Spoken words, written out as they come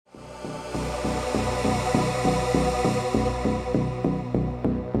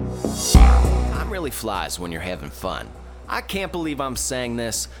rarely flies when you're having fun. I can't believe I'm saying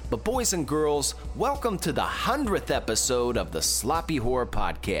this, but boys and girls, welcome to the 100th episode of the Sloppy Horror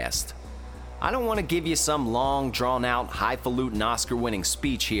Podcast. I don't want to give you some long, drawn-out, highfalutin Oscar-winning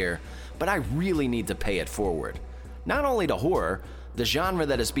speech here, but I really need to pay it forward. Not only to horror, the genre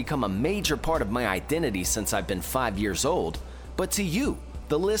that has become a major part of my identity since I've been 5 years old, but to you,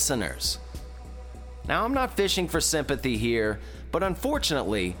 the listeners. Now, I'm not fishing for sympathy here, but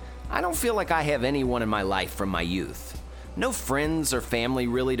unfortunately, I don't feel like I have anyone in my life from my youth. No friends or family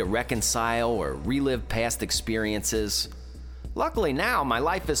really to reconcile or relive past experiences. Luckily now, my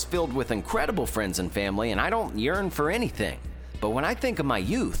life is filled with incredible friends and family, and I don't yearn for anything. But when I think of my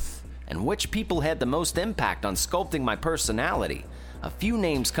youth, and which people had the most impact on sculpting my personality, a few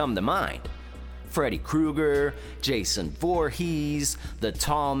names come to mind. Freddy Krueger, Jason Voorhees, the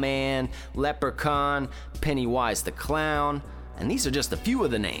Tall Man, Leprechaun, Pennywise the Clown, and these are just a few of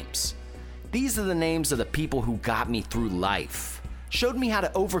the names. These are the names of the people who got me through life, showed me how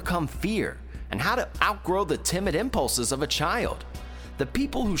to overcome fear, and how to outgrow the timid impulses of a child. The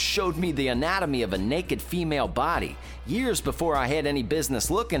people who showed me the anatomy of a naked female body years before I had any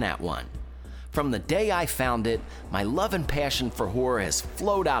business looking at one. From the day I found it, my love and passion for horror has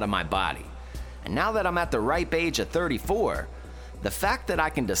flowed out of my body. And now that I'm at the ripe age of 34, the fact that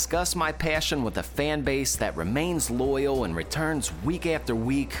I can discuss my passion with a fan base that remains loyal and returns week after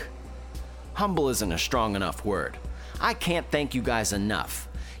week, humble isn't a strong enough word. I can't thank you guys enough.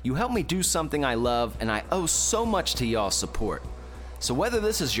 You help me do something I love, and I owe so much to y'all's support. So whether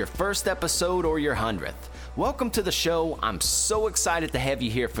this is your first episode or your 100th, welcome to the show. I'm so excited to have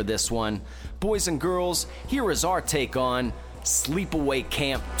you here for this one. Boys and girls, here is our take on Sleepaway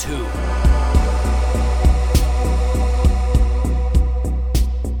Camp 2.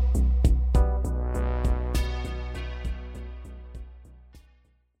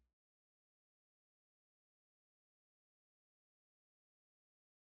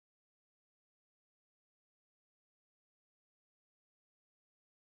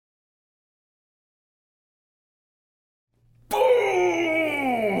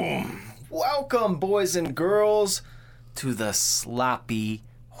 Boom! Welcome, boys and girls, to the Sloppy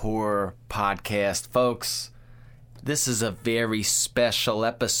Horror Podcast. Folks, this is a very special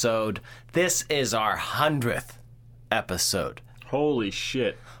episode. This is our 100th episode. Holy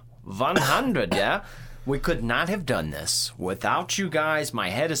shit. 100, yeah? We could not have done this without you guys. My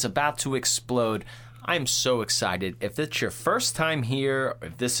head is about to explode. I'm so excited. If it's your first time here, or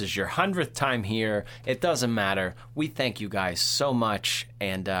if this is your 100th time here, it doesn't matter. We thank you guys so much,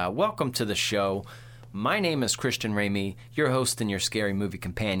 and welcome to the show. My name is Christian Ramey, your host and your scary movie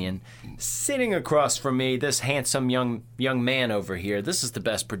companion. Sitting across from me, this handsome young man over here, this is the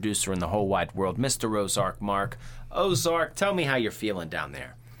best producer in the whole wide world, Mr. Ozark Mark. Ozark, tell me how you're feeling down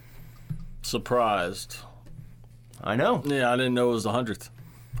there. Surprised. I know. Yeah, I didn't know it was the 100th.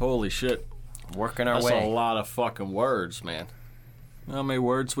 Holy shit. Working our That's way. a lot of fucking words, man. You know how many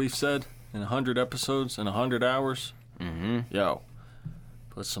words we've said in 100 episodes in 100 hours? Mm-hmm. Yo,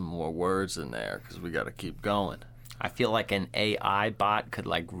 put some more words in there because we got to keep going. I feel like an AI bot could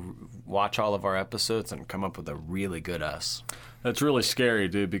watch all of our episodes and come up with a really good us. That's really scary,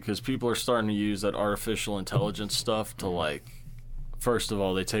 dude, because people are starting to use that artificial intelligence stuff to first of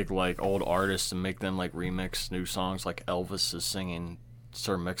all, they take old artists and make them remix new songs, like Elvis is singing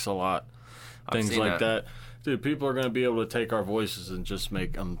Sir Mix-a-Lot. Things like that. Dude, people are going to be able to take our voices and just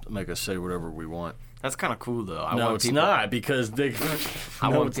make us say whatever we want. That's kind of cool, though. No, it's not, because they...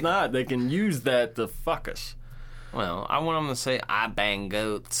 not. They can use that to fuck us. Well, I want them to say, I bang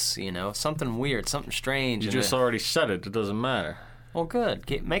goats, something weird, something strange. You just already said it. It doesn't matter. Well, good.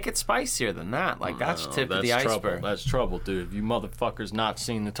 Make it spicier than that. That's tip of the iceberg. That's trouble, dude. You motherfuckers not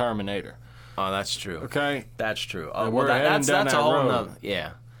seen the Terminator. Oh, that's true. Okay? That's true. Oh, well, that's a whole nother...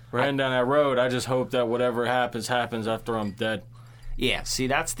 Yeah. We're heading down that road. I just hope that whatever happens after I'm dead. Yeah, see,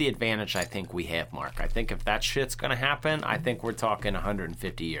 that's the advantage I think we have, Mark. I think if that shit's going to happen, I think we're talking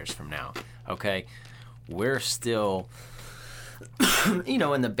 150 years from now, okay? We're still,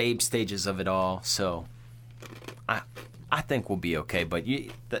 in the babe stages of it all, so I think we'll be okay. But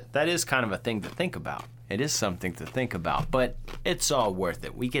that is kind of a thing to think about. It is something to think about, but it's all worth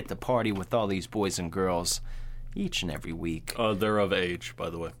it. We get to party with all these boys and girls each and every week. They're of age, by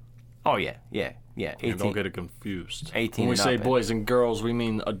the way. Oh, yeah. 18, don't get it confused. 18 when we say up, boys and girls, we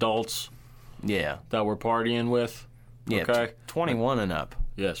mean adults. Yeah. That we're partying with. Yeah, okay? 21 and up.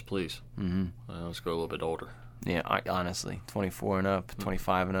 Yes, please. Mm-hmm. Let's go a little bit older. Yeah, honestly, 24 and up,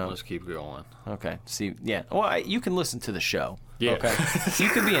 25 and up. Let's keep going. Okay. See, yeah. Well, you can listen to the show. Yeah. Okay. You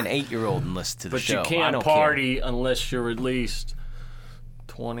could be an 8-year-old and listen to the show. But you can't party unless you're at least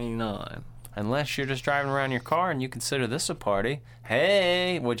 29. Unless you're just driving around your car and you consider this a party.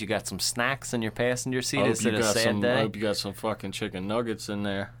 Hey, what, you got some snacks in your passenger seat? Is it a sad day? I hope you got some fucking chicken nuggets in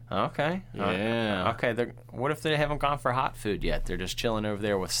there. Okay. Yeah. Okay, what if they haven't gone for hot food yet? They're just chilling over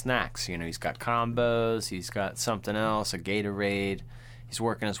there with snacks. You know, he's got combos, he's got something else, a Gatorade. He's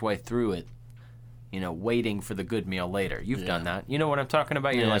working his way through it. You know, waiting for the good meal later. You've done that. You know what I'm talking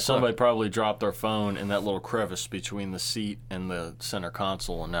about? You're like, somebody probably dropped their phone in that little crevice between the seat and the center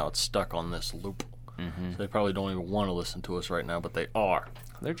console, and now it's stuck on this loop. Mm-hmm. So they probably don't even want to listen to us right now, but they are.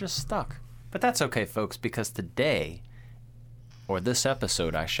 They're just stuck. But that's okay, folks, because today, or this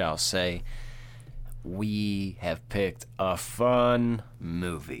episode, I shall say, we have picked a fun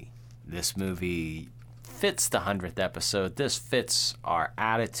movie. This movie fits the 100th episode. This fits our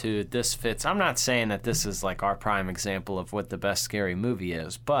attitude. This fits... I'm not saying that this is like our prime example of what the best scary movie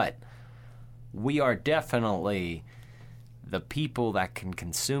is, but we are definitely the people that can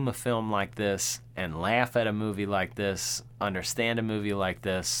consume a film like this and laugh at a movie like this, understand a movie like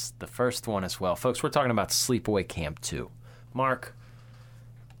this. The first one as well. Folks, we're talking about Sleepaway Camp 2. Mark,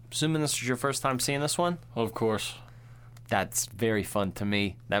 assuming this is your first time seeing this one? Of course. That's very fun to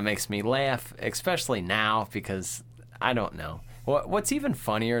me. That makes me laugh, especially now, because I don't know. What's even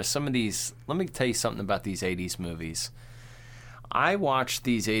funnier is some of these... Let me tell you something about these 80s movies. I watched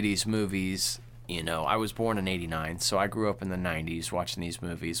these 80s movies, you know, I was born in 89, so I grew up in the 90s watching these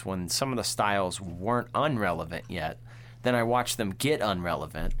movies when some of the styles weren't unrelevant yet. Then I watched them get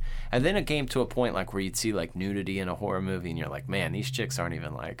unrelevant. And then it came to a point like where you'd see like nudity in a horror movie and you're like, man, these chicks aren't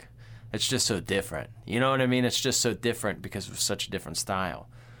even like... It's just so different. You know what I mean? It's just so different because of such a different style.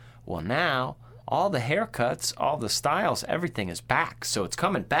 Well, now, all the haircuts, all the styles, everything is back. So it's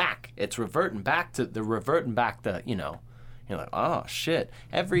coming back. It's reverting back to, you know, you're like, oh, shit.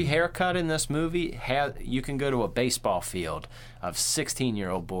 Every haircut in this movie, you can go to a baseball field of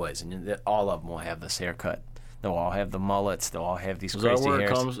 16-year-old boys, and all of them will have this haircut. They'll all have the mullets. They'll all have these crazy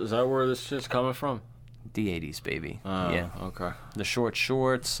hairs. Is that where this shit's coming from? The 80s, baby. Yeah. Okay. The short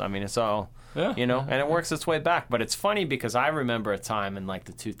shorts. I mean, it's all, you know, and it works its way back. But it's funny because I remember a time in like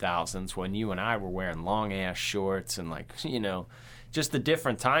the 2000s when you and I were wearing long-ass shorts and like, you know, just a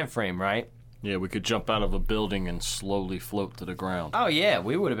different time frame, right? Yeah, we could jump out of a building and slowly float to the ground. Oh, yeah,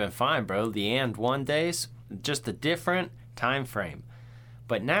 we would have been fine, bro. The and one days, just a different time frame.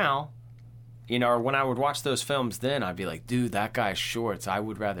 But now... You know, when I would watch those films then, I'd be like, dude, that guy's shorts. I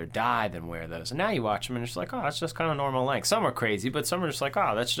would rather die than wear those. And now you watch them and it's like, oh, that's just kind of normal length. Some are crazy, but some are just like,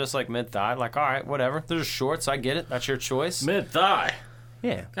 oh, that's just like mid-thigh. Like, all right, whatever. They're just shorts. I get it. That's your choice. Mid-thigh?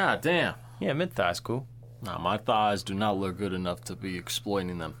 Yeah. God damn. Yeah, mid-thigh's cool. Nah, my thighs do not look good enough to be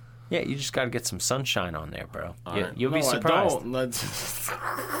exploiting them. Yeah, you just got to get some sunshine on there, bro. You'll no, be surprised.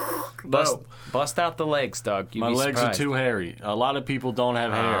 Bust out the legs, Doug. My legs are too hairy. A lot of people don't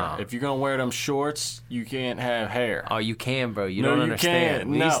have hair. If you're going to wear them shorts, you can't have hair. Oh, you can, bro. You don't understand.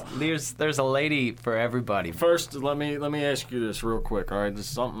 No. There's a lady for everybody. First, let me ask you this real quick, all right? This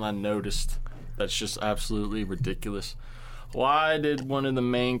is something I noticed that's just absolutely ridiculous. Why did one of the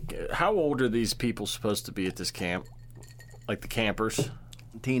main... How old are these people supposed to be at this camp? Like the campers?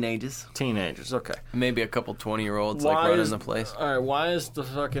 Teenagers, okay. Maybe a couple 20-year-olds like running the place. All right, why is the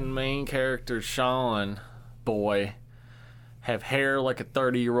fucking main character, Sean boy, have hair like a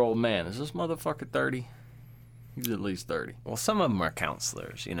 30-year-old man? Is this motherfucker 30? He's at least 30. Well, some of them are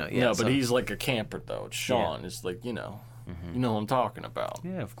counselors, you know. Yeah, no, but he's like a camper, though. It's Sean. Yeah. It's like, you know, you know what I'm talking about.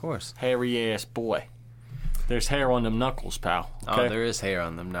 Yeah, of course. Hairy-ass boy. There's hair on them knuckles, pal. Okay? Oh, there is hair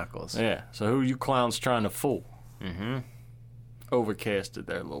on them knuckles. Yeah, so who are you clowns trying to fool? Mm-hmm. Overcasted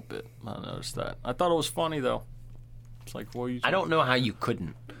there a little bit. I noticed that. I thought it was funny though. It's like, what are you? I don't know how you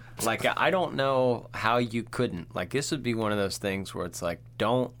couldn't. Like, I don't know how you couldn't. Like, this would be one of those things where it's like,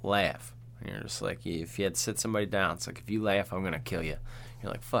 don't laugh. And you're just like, if you had to sit somebody down, it's like, if you laugh, I'm gonna kill you.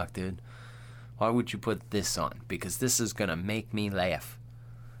 You're like, fuck, dude. Why would you put this on? Because this is gonna make me laugh.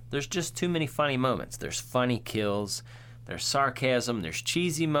 There's just too many funny moments. There's funny kills. There's sarcasm, there's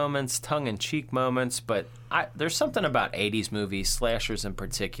cheesy moments, tongue-in-cheek moments, but there's something about 80s movies, slashers in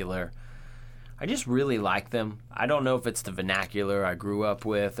particular. I just really like them. I don't know if it's the vernacular I grew up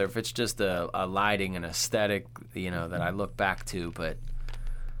with or if it's just a lighting and aesthetic, you know, that I look back to, but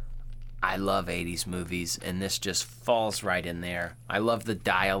I love 80s movies, and this just falls right in there. I love the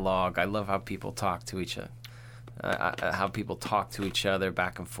dialogue. I love how people talk to each other,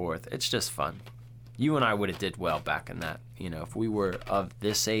 back and forth. It's just fun. You and I would have did well back in that. You know, if we were of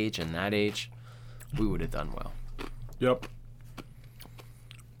this age and that age, we would have done well. Yep.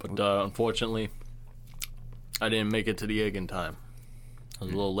 But unfortunately, I didn't make it to the egg in time. I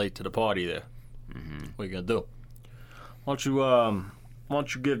was a little late to the party there. Mm-hmm. What are you gonna do? Why Why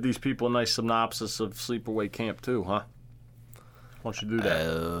don't you give these people a nice synopsis of Sleepaway Camp 2, huh? Why don't you do that?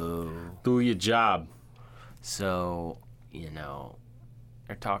 Oh. Do your job. So,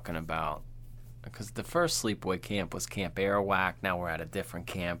 they're talking about, because the first Sleepaway Camp was Camp Arawak. Now we're at a different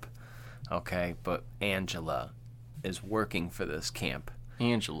camp. Okay, but Angela is working for this camp.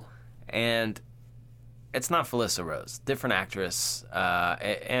 Angela. And it's not Felissa Rose, different actress.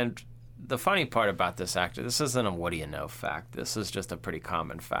 And the funny part about this actor, this isn't a what do you know fact. This is just a pretty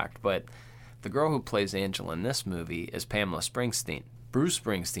common fact. But the girl who plays Angela in this movie is Pamela Springsteen, Bruce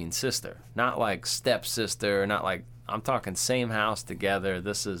Springsteen's sister. Not like stepsister, not like, I'm talking same house together.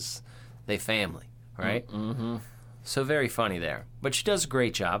 They family, right? Mm-hmm. So very funny there. But she does a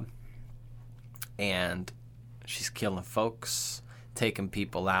great job. And she's killing folks, taking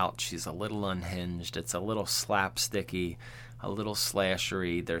people out. She's a little unhinged. It's a little slapsticky, a little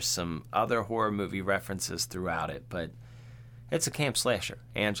slashery. There's some other horror movie references throughout it, but it's a camp slasher.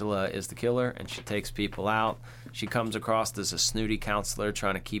 Angela is the killer, and she takes people out. She comes across as a snooty counselor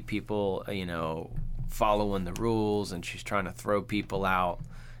trying to keep people, following the rules, and she's trying to throw people out.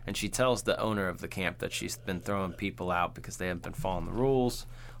 And she tells the owner of the camp that she's been throwing people out because they haven't been following the rules.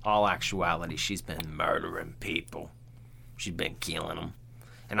 All actuality, she's been murdering people. She's been killing them.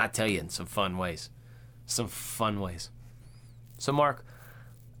 And I tell you, in some fun ways. Some fun ways. So, Mark,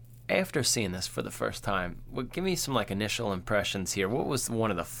 after seeing this for the first time, give me some initial impressions here. What was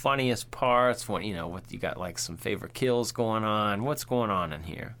one of the funniest parts? What you got some favorite kills going on? What's going on in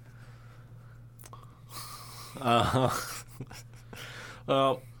here?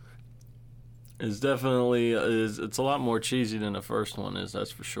 Well, it's definitely it's a lot more cheesy than the first one is,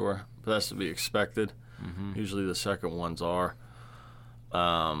 that's for sure. But that's to be expected. Mm-hmm. Usually the second ones are.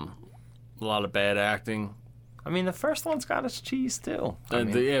 A lot of bad acting. I mean, the first one's got its cheese too.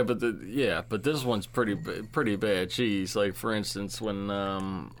 But this one's pretty bad cheese. Like for instance, when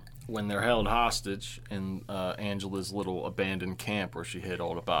they're held hostage in Angela's little abandoned camp where she hid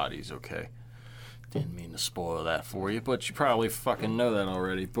all the bodies. Okay, didn't mean to spoil that for you, but you probably fucking know that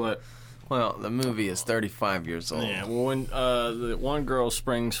already. But well, the movie is 35 years old. Yeah. Well, when the one girl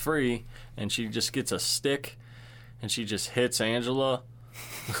springs free and she just gets a stick and she just hits Angela.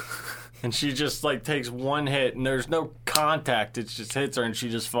 And she just takes one hit, and there's no contact. It just hits her, and she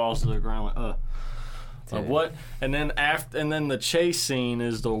just falls to the ground. What? And then the chase scene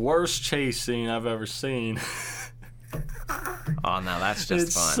is the worst chase scene I've ever seen. Oh no, that's just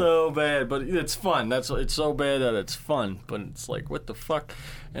it's fun. It's so bad, but it's fun. It's so bad that it's fun. But it's like, what the fuck?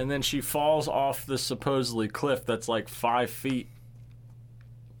 And then she falls off this supposedly cliff that's 5 feet.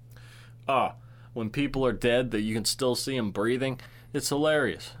 When people are dead, that you can still see them breathing. It's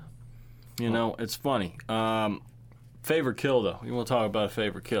hilarious. It's funny. Favorite kill, though. You want to talk about a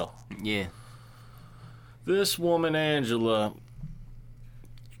favorite kill? Yeah. This woman, Angela,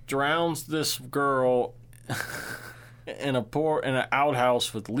 drowns this girl in an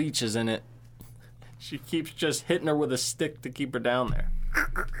outhouse with leeches in it. She keeps just hitting her with a stick to keep her down there.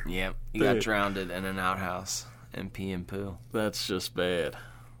 Yep. You got drowned in an outhouse and pee and poo. That's just bad.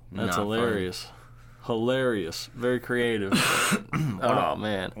 That's Not hilarious. Funny. Hilarious. Very creative. Oh,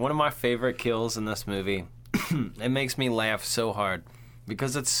 man. One of my favorite kills in this movie, it makes me laugh so hard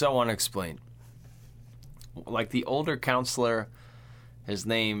because it's so unexplained. The older counselor, his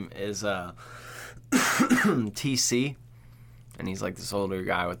name is TC, and he's this older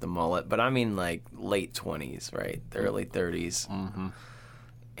guy with the mullet, but I mean late 20s, right? The early 30s. Mm-hmm.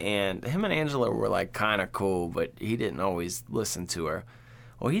 And him and Angela were kind of cool, but he didn't always listen to her.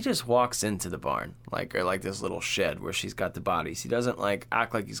 Well, he just walks into the barn, or this little shed where she's got the bodies. He doesn't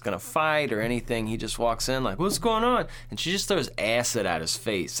act like he's gonna fight or anything. He just walks in what's going on? And she just throws acid at his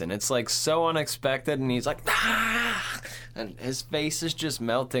face, and it's so unexpected. And he's ah! And his face is just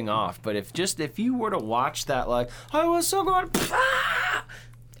melting off. But if you were to watch that, I was so good. Ah!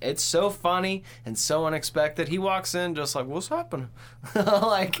 It's so funny and so unexpected. He walks in just what's happening?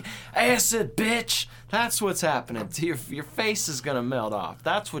 Acid, bitch. That's what's happening to you. Your face is going to melt off.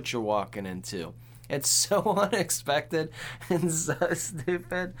 That's what you're walking into. It's so unexpected and so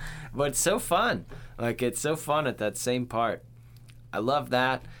stupid, but so fun. It's so fun at that same part. I love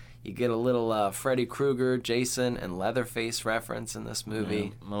that. You get a little Freddy Krueger, Jason, and Leatherface reference in this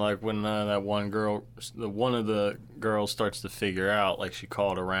movie. Yeah. When that one of the girls starts to figure out, she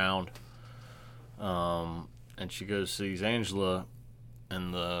called around, and she goes sees Angela in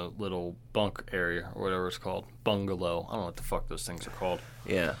the little bunk area or whatever it's called, bungalow. I don't know what the fuck those things are called.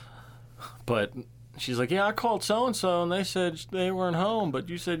 Yeah, but she's like, yeah, I called so and so, and they said they weren't home, but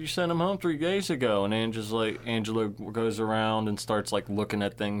you said you sent them home 3 days ago. And Angela goes around and starts looking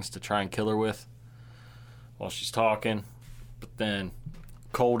at things to try and kill her with while she's talking. But then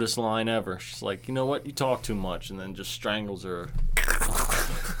coldest line ever. She's like, you know what? You talk too much, and then just strangles her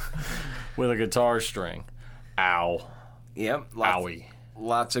with a guitar string. Ow. Yep. Owie.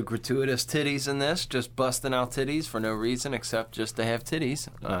 Lots of gratuitous titties in this, just busting out titties for no reason except just to have titties,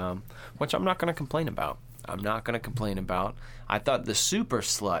 which I'm not going to complain about. I thought the super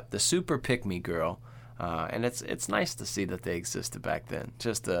slut, the super pick-me girl, and it's nice to see that they existed back then.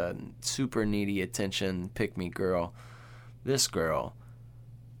 Just a super needy attention pick-me girl. This girl,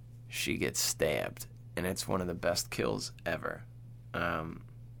 she gets stabbed, and it's one of the best kills ever. I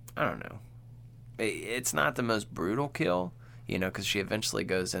don't know. It's not the most brutal kill, because she eventually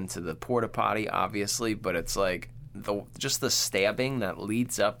goes into the porta potty, obviously, but it's like just the stabbing that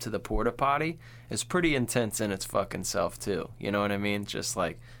leads up to the porta potty is pretty intense in its fucking self too. You know what I mean? Just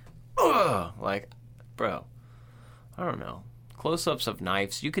like, ugh, like, bro, I don't know. Close-ups of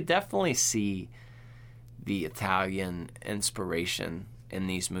knives. You could definitely see the Italian inspiration in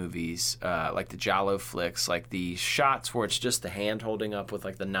these movies, like the Giallo flicks, like the shots where it's just the hand holding up with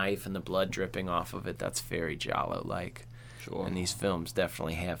like the knife and the blood dripping off of it. That's very Giallo-like. Sure. And these films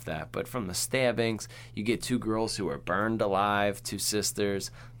definitely have that. But from the stabbings, you get two girls who are burned alive, two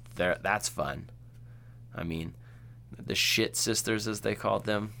sisters. That's fun. I mean, the shit sisters, as they called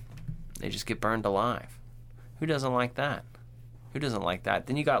them, they just get burned alive. Who doesn't like that?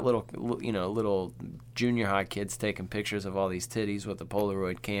 Then you got little junior high kids taking pictures of all these titties with a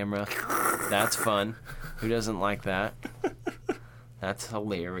Polaroid camera. That's fun. Who doesn't like that? That's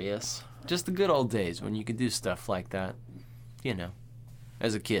hilarious. Just the good old days when you could do stuff like that.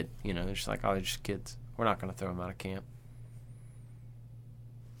 As a kid, they're just like, oh, they're just kids. We're not going to throw them out of camp.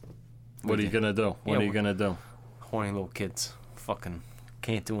 What are you going to do? What are you going to do? Horny little kids. Fucking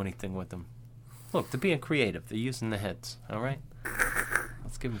can't do anything with them. Look, they're being creative. They're using the heads, all right?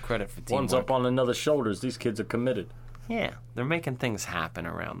 Let's give them credit for teamwork. One's up on another's shoulders. These kids are committed. Yeah, they're making things happen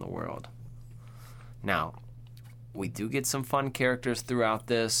around the world. Now, we do get some fun characters throughout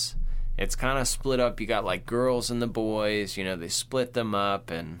this. It's kind of split up. You got like girls and the boys, they split them up,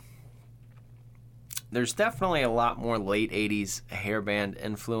 and there's definitely a lot more late 80s hairband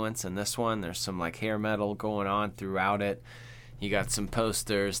influence in this one. There's some like hair metal going on throughout it. You got some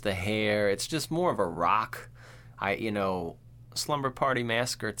posters, the hair. It's just more of a rock. Slumber Party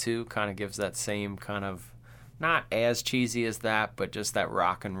Massacre 2 kind of gives that same kind of, not as cheesy as that, but just that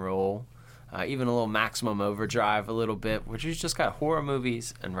rock and roll. Even a little Maximum Overdrive a little bit, which has just got horror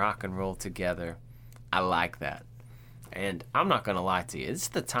movies and rock and roll together. I like that. And I'm not going to lie to you. It's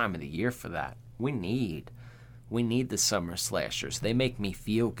the time of the year for that. We need the summer slashers. They make me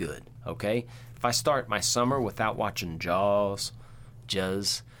feel good, okay? If I start my summer without watching Jaws,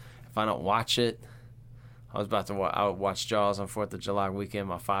 if I don't watch it, I would watch Jaws on 4th of July weekend.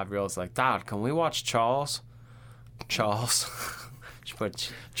 My 5-year-old's like, Dad, can we watch Charles? Charles?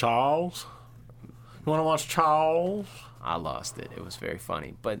 You want to watch Charles? I lost it. It was very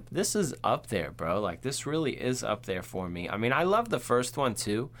funny. But this is up there, bro. Like, this really is up there for me. I mean, I love the first one,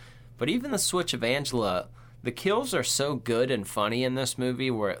 too. But even the Switch of Angela, the kills are so good and funny in this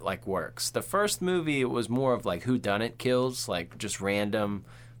movie where it, like, works. The first movie, it was more of, like, whodunit kills, like, just random.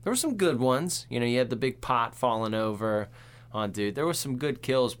 There were some good ones. You had the big pot falling over on dude. There were some good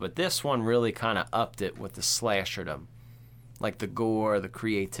kills, but this one really kind of upped it with the slasherdom. Like, the gore, the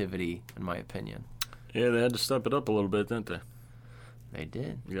creativity, in my opinion. Yeah, they had to step it up a little bit, didn't they? They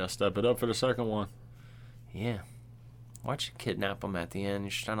did. You got to step it up for the second one. Yeah. Why'd you kidnap them at the end? You're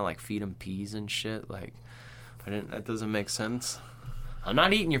just trying to, like, feed them peas and shit? Like, that doesn't make sense. I'm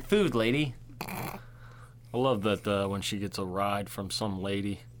not eating your food, lady. I love that when she gets a ride from some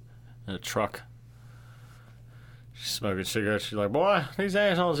lady in a truck. She's smoking cigarettes. She's like, boy, these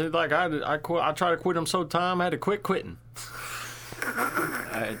assholes, like, I tried to quit them so time, I had to quit quitting.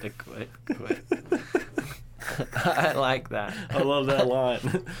 I had to quit. I like that. I love that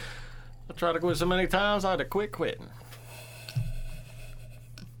line. I tried to quit so many times, I had to quit quitting.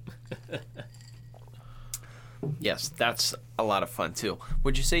 Yes, that's a lot of fun too.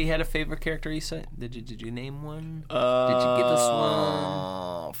 Would you say you had a favorite character? You said did you name one? Did you give us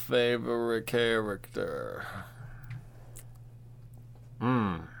one? Favorite character.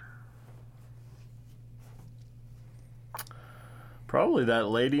 Probably that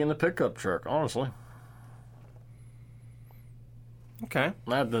lady in the pickup truck, honestly. Okay.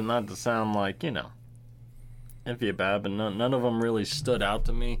 Not to sound like, iffy bad, but none of them really stood out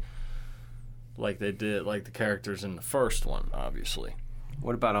to me like they did, like the characters in the first one, obviously.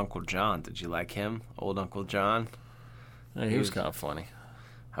 What about Uncle John? Did you like him? Old Uncle John? Yeah, he was kind of funny.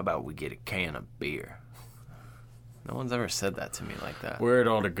 How about we get a can of beer? No one's ever said that to me like that. Where'd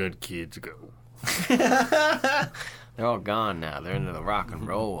all the good kids go? They're all gone now. They're into the rock and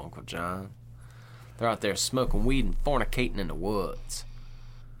roll, Uncle John. They're out there smoking weed and fornicating in the woods.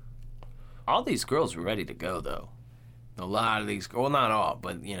 All these girls were ready to go, though. A lot of these, well, not all,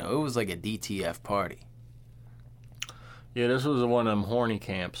 but, you know, it was like a DTF party. Yeah, this was one of them horny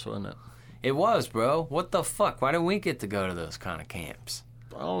camps, wasn't it? It was, bro. What the fuck? Why didn't we get to go to those kind of camps?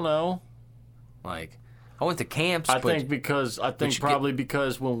 I don't know. Like, I went to camps, because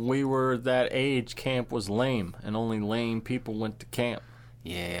when we were that age, camp was lame, and only lame people went to camp.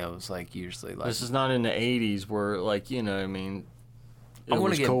 Yeah, it was like usually like... This is not in the 80s where, like, you know what I mean... I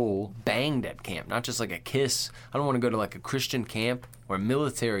want to get cool. banged at camp, not just like a kiss. I don't want to go to like a Christian camp or a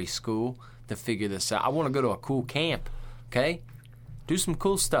military school to figure this out. I want to go to a cool camp, okay? Do some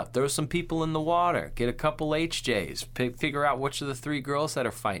cool stuff. Throw some people in the water. Get a couple HJs. Figure out which of the 3 girls that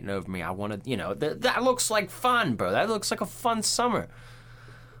are fighting over me. I want to, you know, that looks like fun, bro. That looks like a fun summer.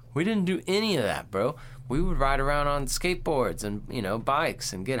 We didn't do any of that, bro. We would ride around on skateboards and, you know,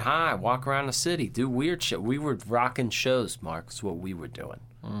 bikes and get high, walk around the city, do weird shit. We were rocking shows, Mark, is what we were doing.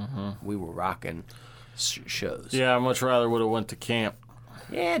 Mm-hmm. We were rocking shows. Yeah, I much rather would have went to camp.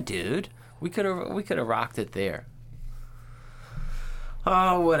 Yeah, dude. We could have rocked it there.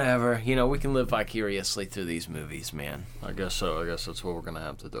 Oh, whatever. You know, we can live vicariously through these movies, man. I guess so. I guess that's what we're going to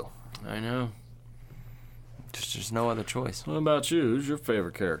have to do. I know. Just there's no other choice. What about you? Who's your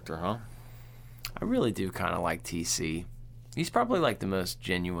favorite character, huh? I really do kind of like TC. He's probably like the most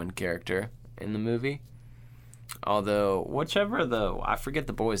genuine character in the movie. Although, I forget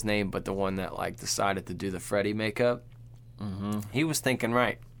the boy's name, but the one that like decided to do the Freddy makeup, he was thinking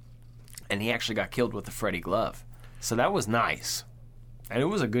right. And he actually got killed with the Freddy glove. So that was nice. And it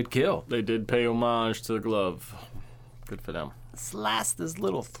was a good kill. They did pay homage to the glove. Good for them. Sliced his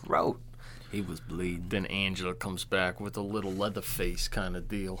little throat. He was bleeding. Then Angela comes back with a little leather face kind of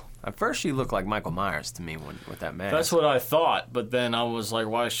deal. At first, she looked like Michael Myers to me with that mask. That's what I thought, but then I was like,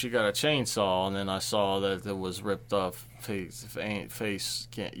 why has she got a chainsaw? And then I saw that it was ripped off face.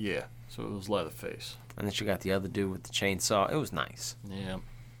 Yeah, so it was Leatherface. And then she got the other dude with the chainsaw. It was nice. Yeah.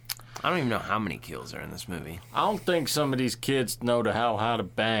 I don't even know how many kills are in this movie. I don't think some of these kids know how to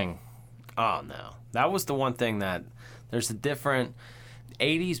bang. Oh, no. That was the one thing that there's a different...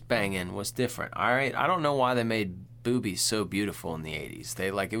 80s banging was different, all right? I don't know why they made boobies so beautiful in the 80s.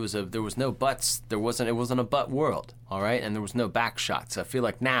 There was no butts. It wasn't a butt world, all right? And there was no back shots. I feel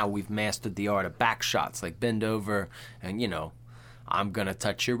like now we've mastered the art of back shots, like bend over and, you know, I'm going to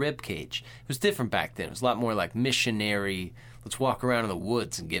touch your rib cage. It was different back then. It was a lot more like missionary. Let's walk around in the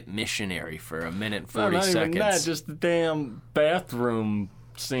woods and get missionary for a minute and 40 not seconds. Even that, just the damn bathroom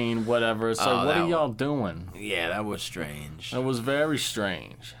scene, whatever. It's like, what are y'all doing? Yeah, that was strange. That was very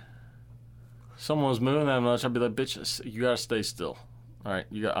strange. If someone was moving that much, I'd be like, bitch, you gotta stay still. All right,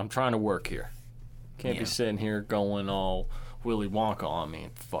 I'm trying to work here. Can't be sitting here going all Willy Wonka on me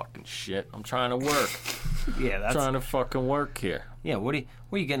and fucking shit. I'm trying to work. Yeah, that's trying to fucking work here. Yeah, what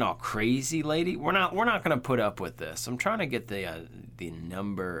are you getting all crazy, lady? We're not gonna put up with this. I'm trying to get the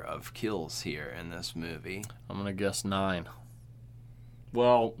number of kills here in this movie. I'm gonna guess 9.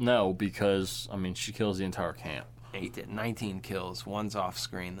 Well, no, because, I mean, she kills the entire camp. 19 kills. One's off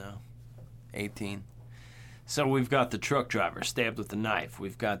screen, though. 18. So we've got the truck driver stabbed with a knife.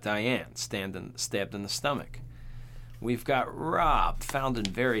 We've got Diane stabbed in the stomach. We've got Rob found in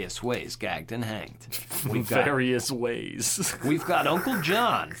various ways, gagged and hanged. We've got various ways. We've got Uncle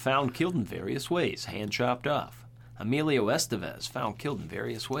John found killed in various ways, hand chopped off. Emilio Estevez found killed in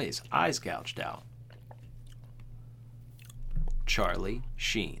various ways, eyes gouged out. Charlie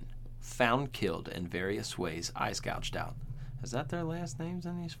Sheen, found killed in various ways, eyes gouged out. Is that their last names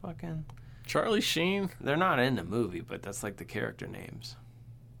in these fucking... Charlie Sheen? They're not in the movie, but that's like the character names.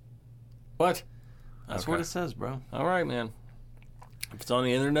 What? That's what it says, bro. All right, man. If it's on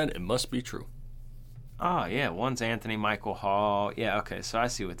the internet, it must be true. Oh, yeah. One's Anthony Michael Hall. Yeah, okay. So I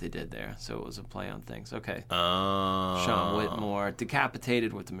see what they did there. So it was a play on things. Okay. Sean Whitmore.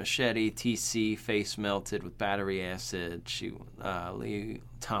 Decapitated with a machete. TC. Face melted with battery acid. Lee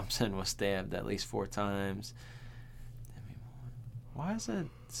Thompson was stabbed at least 4 times. Why is it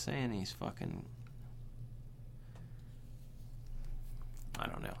saying he's fucking... I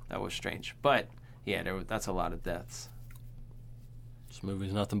don't know. That was strange. But, yeah, that's a lot of deaths. This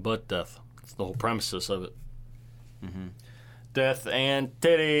movie's nothing but death. It's the whole premises of it. Mm-hmm. Death and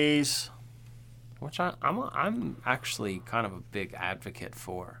titties. Which I'm actually kind of a big advocate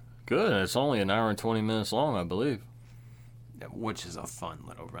for. Good. It's only an hour and 20 minutes long, I believe. Which is a fun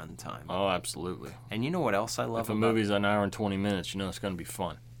little run time. Oh, absolutely. And you know what else I love about... If a movie's an hour and 20 minutes, you know it's going to be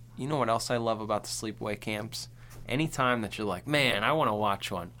fun. You know what else I love about the sleepaway camps? Anytime that you're like, man, I want to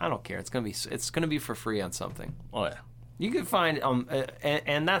watch one, I don't care. It's gonna be for free on something. Oh yeah. You can find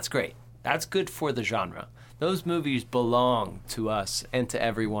and that's great. That's good for the genre. Those movies belong to us and to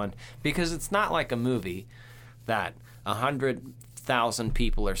everyone because it's not like a movie that 100,000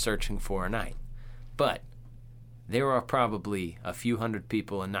 people are searching for a night. But there are probably a few hundred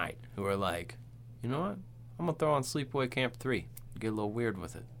people a night who are like, you know what? I'm going to throw on Sleepaway Camp 3. Get a little weird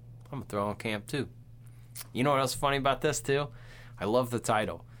with it. I'm going to throw on Camp 2. You know what else is funny about this, too? I love the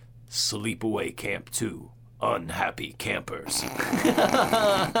title. Sleepaway Camp 2. Unhappy campers.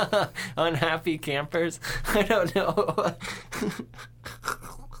 Unhappy campers? I don't know.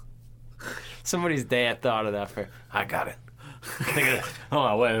 Somebody's dad thought of that for. I got it. Think of it. Hold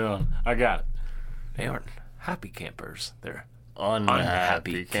on, wait on. I got it. They aren't happy campers. They're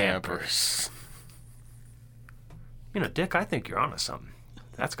unhappy campers. You know, Dick, I think you're onto something.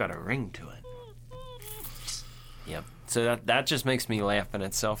 That's got a ring to it. Yep. So that just makes me laugh in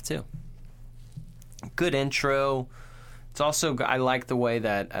itself, too. Good intro. It's also I like the way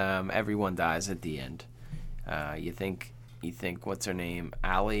that everyone dies at the end. You think what's her name?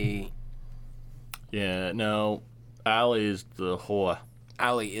 Allie. Yeah, no. Allie is the whore.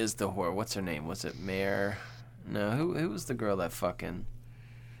 Allie is the whore. What's her name? Was it Mare? No, who was the girl that fucking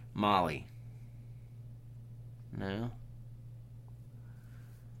Molly? No.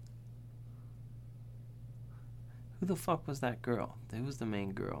 Who the fuck was that girl? Who was the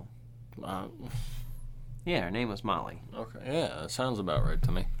main girl? Yeah, her name was Molly. Okay, yeah, that sounds about right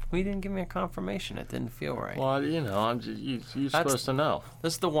to me. Well, you didn't give me a confirmation. It didn't feel right. Well, you know, you're supposed to know.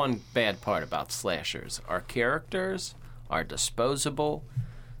 That's the one bad part about slashers. Our characters are disposable,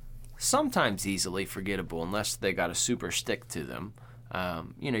 sometimes easily forgettable unless they got a super stick to them.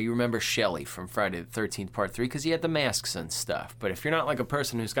 You know, you remember Shelley from Friday the 13th Part 3 because he had the masks and stuff. But if you're not like a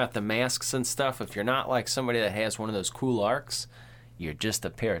person who's got the masks and stuff, if you're not like somebody that has one of those cool arcs, you're just a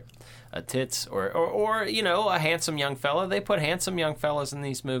pair of tits or you know, a handsome young fella. They put handsome young fellas in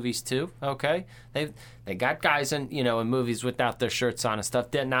these movies too, okay? They got guys in movies without their shirts on and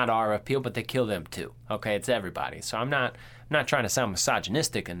stuff. They're not our appeal, but they kill them too, okay? It's everybody. So I'm not trying to sound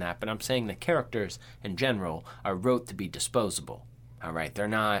misogynistic in that, but I'm saying the characters in general are wrote to be disposable, all right? They're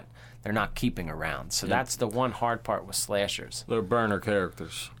not keeping around. So that's the one hard part with slashers. They're burner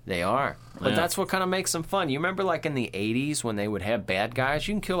characters. They are. But that's what kind of makes them fun. You remember like in the 80s when they would have bad guys?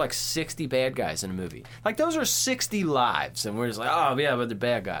 You can kill like 60 bad guys in a movie. Like those are 60 lives. And we're just like, oh yeah, but they're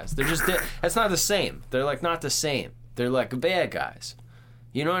bad guys. They're just, it's not the same. They're like not the same. They're like bad guys.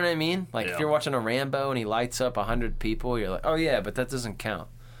 You know what I mean? Like if you're watching a Rambo and he lights up 100 people, you're like, oh yeah, but that doesn't count.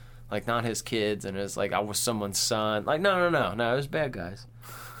 Like not his kids and it's like I was someone's son. Like no, it was bad guys.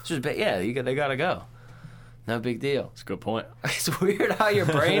 It's just bad. Yeah, they gotta go. No big deal. That's a good point. It's weird how your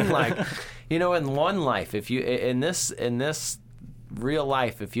brain, like, you know, in one life, if you in this real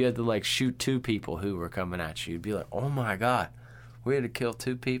life, if you had to like shoot two people who were coming at you, you'd be like, oh my god, we had to kill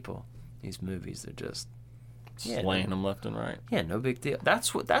two people. These movies, they're just slaying them left and right. Yeah, no big deal.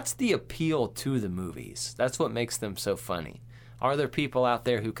 That's the appeal to the movies. That's what makes them so funny. Are there people out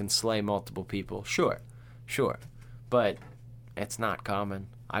there who can slay multiple people? Sure, but it's not common.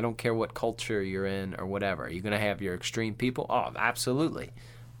 I don't care what culture you're in or whatever. Are you going to have your extreme people? Oh, absolutely.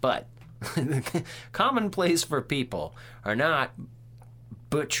 But commonplace for people are not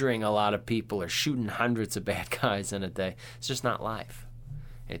butchering a lot of people or shooting hundreds of bad guys in a day. It's just not life.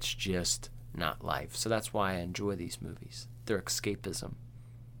 It's just not life. So that's why I enjoy these movies. They're escapism.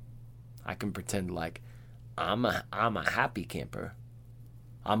 I can pretend like I'm a happy camper.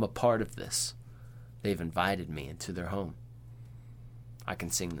 I'm a part of this. They've invited me into their home. I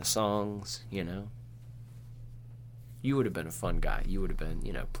can sing the songs, you know. You would have been a fun guy. You would have been,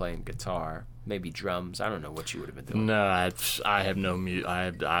 you know, playing guitar, maybe drums. I don't know what you would have been doing. No, I have no music.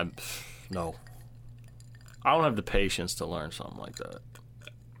 No. I don't have the patience to learn something like that.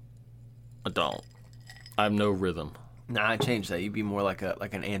 I don't. I have no rhythm. Nah, I changed that. You'd be more like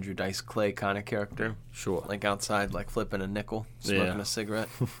an Andrew Dice Clay kind of character. Sure. Like outside, like flipping a nickel, smoking a cigarette.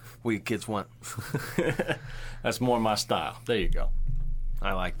 What you kids want. That's more my style. There you go.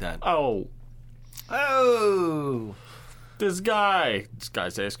 I like that. Oh. This guy's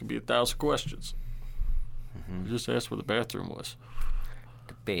asking me 1,000 questions. Mm-hmm. Just asked where the bathroom was.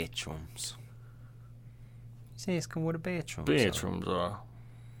 The bathrooms. He's asking where the bathrooms are.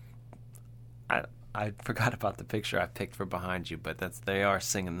 I forgot about the picture I picked for behind you, but they are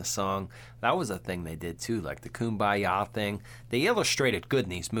singing the song. That was a thing they did too, like the Kumbaya thing. They illustrated good in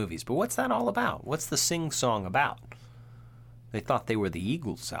these movies, but what's that all about? What's the sing song about? They thought they were the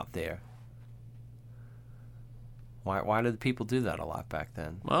Eagles out there. Why did people do that a lot back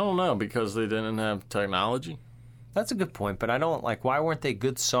then? I don't know, because they didn't have technology. That's a good point, but I don't, like, why weren't they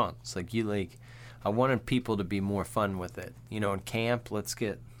good songs? I wanted people to be more fun with it. You know, in camp, let's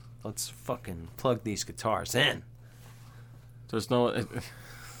fucking plug these guitars in. There's no...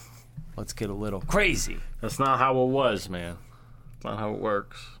 Let's get a little crazy. That's not how it was, man. That's not how it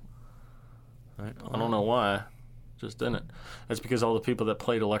works. I don't know why. Just didn't. That's because all the people that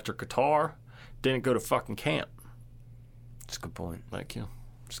played electric guitar didn't go to fucking camp. That's a good point. Thank you.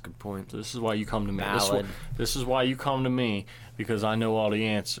 That's a good point. This is why you come to me. Valid. This is why you come to me, because I know all the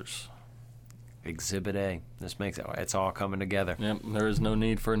answers. Exhibit A. This makes it. It's all coming together. Yep. There is no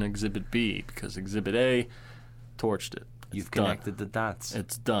need for an Exhibit B, because Exhibit A torched it. You've connected the dots.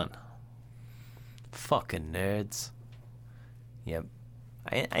 It's done. Fucking nerds. Yep.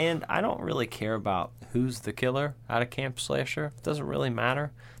 And I don't really care about who's the killer out of Camp Slasher. It doesn't really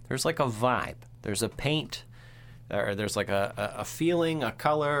matter. There's like a vibe. There's a paint. Or there's like a feeling, a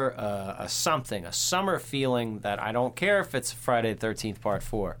color, a something, a summer feeling that I don't care if it's Friday the 13th Part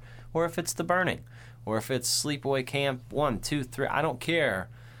 4, or if it's The Burning, or if it's Sleepaway Camp 1, 2, 3. I don't care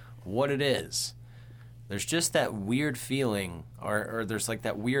what it is. There's just that weird feeling, or there's like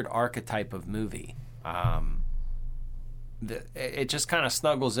that weird archetype of movie. It just kind of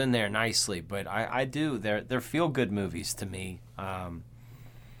snuggles in there nicely, but I do. They're feel-good movies to me.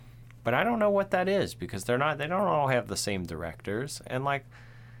 But I don't know what that is, because they don't all have the same directors. And, like,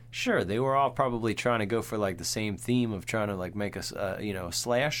 sure, they were all probably trying to go for, like, the same theme of trying to, like, make a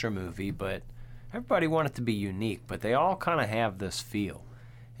slasher movie, but everybody wanted to be unique. But they all kind of have this feel.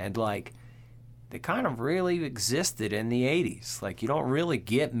 And, like, they kind of really existed in the 80s. Like, you don't really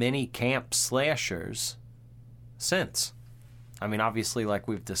get many camp slashers since. I mean, obviously, like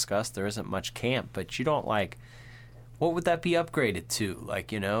we've discussed, there isn't much camp, but you don't, like, what would that be upgraded to?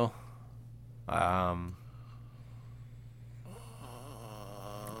 Like, you know?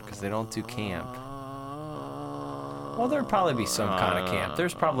 Because they don't do camp. Well, there'd probably be some kind of camp.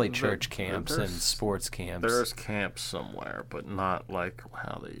 There's probably church camps and sports camps. There's camps somewhere, but not like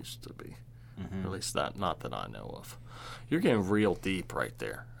how they used to be. Mm-hmm. At least not that I know of. You're getting real deep right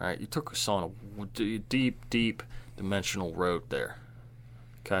there. All right, you took us on a deep dimensional road there.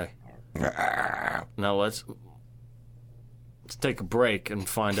 Okay. Now let's take a break and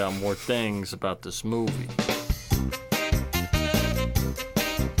find out more things about this movie.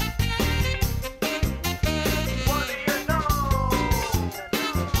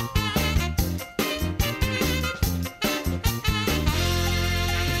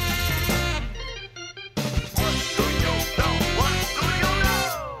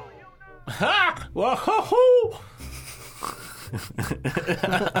 Ha! Whoa!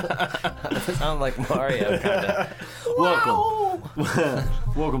 Sound like Mario, kind of.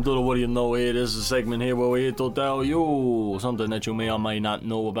 Welcome to the What Do You Know Here. This is a segment here where we're here to tell you something that you may or may not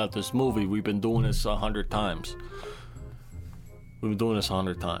know about this movie. We've been doing this 100 times.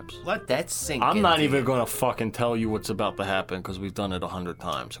 Let that sink I'm not even going to fucking tell you what's about to happen because we've done it 100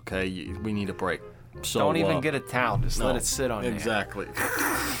 times, okay? We need a break. So, don't even get a towel. Just let it sit on exactly.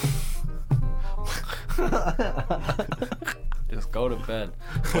 Just go to bed.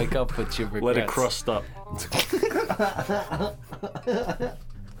 Wake up with your regrets. Let it crust up.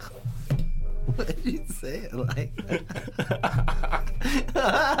 What did you say it like?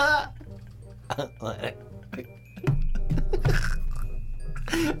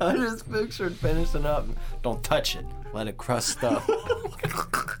 I just pictured finishing up. Don't touch it. Let it crust up.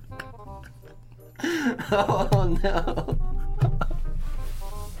 Oh no.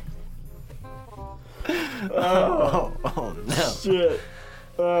 Oh no. Shit.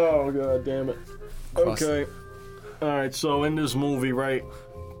 Oh god damn it. Okay. Alright, so in this movie, right?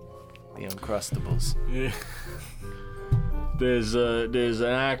 The Uncrustables. Yeah. There's an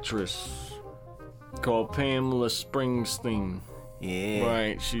actress called Pamela Springsteen. Yeah.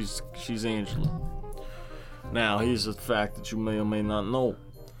 Right, she's Angela. Now, here's the fact that you may or may not know.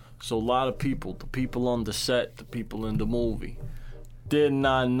 So a lot of people, the people on the set, the people in the movie, did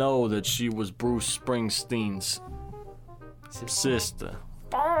not know that she was Bruce Springsteen's sister.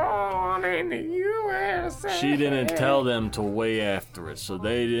 Born in the USA. She didn't tell them till way after it, so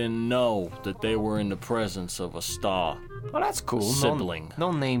they didn't know that they were in the presence of a star. Oh, that's cool. Sibling.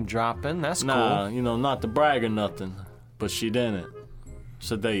 No name dropping. That's nah, cool. you know, not to brag or nothing, but she didn't.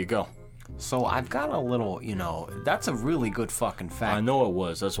 So there you go. So I've got a little, that's a really good fucking fact. I know it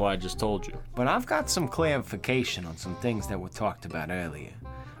was. That's why I just told you. But I've got some clarification on some things that were talked about earlier.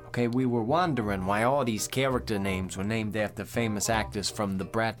 Okay, we were wondering why all these character names were named after famous actors from the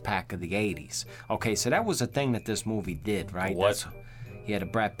Brat Pack of the 80s. Okay, so that was a thing that this movie did, right? What? He had a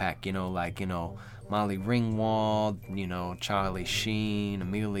Brat Pack, Molly Ringwald, you know, Charlie Sheen,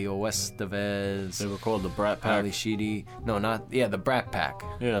 Emilio Estevez. They were called the Brat Pack. Ali Sheedy. No, the Brat Pack.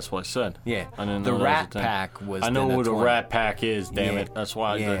 Yeah, that's what I said. Yeah, I didn't the know that Rat was a thing. Pack was. I know then what a 20. Rat Pack is. Damn it, that's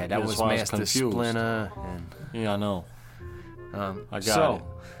why. That was Master Splinter. And, yeah, I know. I got it.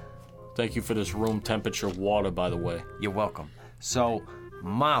 Thank you for this room temperature water, by the way. You're welcome. So,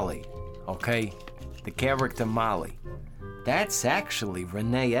 Molly, okay, the character Molly, that's actually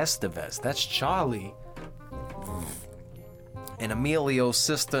Renee Estevez. That's Charlie and Emilio's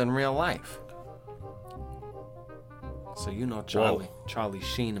sister in real life. So you know Charlie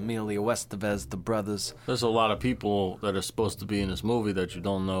Sheen, Emilio Estevez, the brothers. There's a lot of people that are supposed to be in this movie that you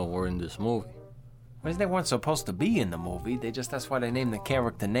don't know were in this movie. Well, they weren't supposed to be in the movie. That's why they named the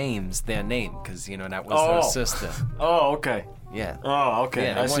character names their name, because, you know, that was her sister. Oh, okay. Yeah. Oh, okay.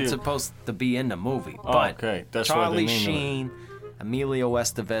 Yeah, they weren't supposed to be in the movie. But okay. That's Charlie why they Sheen, Emilio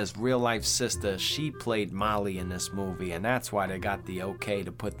Estevez, real-life sister, she played Molly in this movie, and that's why they got the okay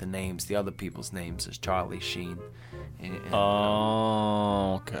to put the other people's names as Charlie Sheen.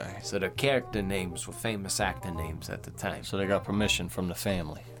 Okay. So the character names were famous actor names at the time. So they got permission from the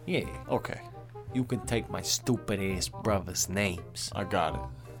family. Yeah. Okay. You can take my stupid-ass brother's names. I got it.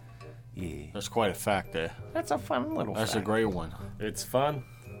 Yeah. That's quite a fact there. That's a fun little That's fact. a great one. It's fun.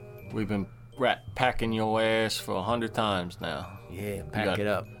 We've been rat packing your ass for 100 times now. Yeah, pack it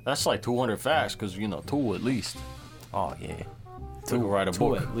up. That's like 200 facts, because, 2 at least. Oh, yeah. We could write a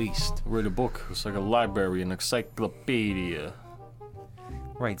book. 2 at least. Read a book. It's like a library, an encyclopedia.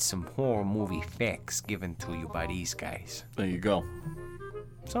 Write some horror movie facts given to you by these guys. There you go.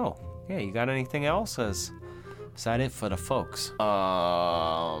 So, yeah, you got anything else? Is that it for the folks?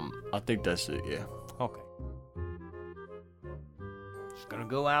 I think that's it, yeah. Okay. Just gonna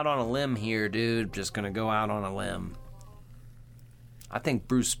go out on a limb here, dude. Just gonna go out on a limb. I think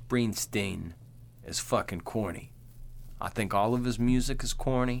Bruce Springsteen is fucking corny. I think all of his music is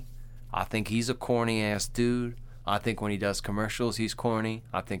corny. I think he's a corny-ass dude. I think when he does commercials, he's corny.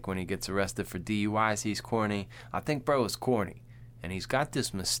 I think when he gets arrested for DUIs, he's corny. I think bro is corny. And he's got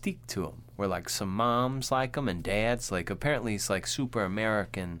this mystique to him, where, like, some moms like him and dads, like, apparently he's, like, super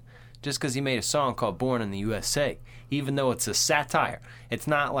American, just because he made a song called Born in the USA, even though it's a satire. It's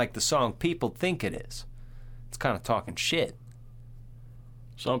not like the song people think it is. It's kind of talking shit.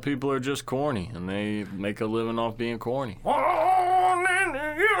 Some people are just corny, and they make a living off being corny.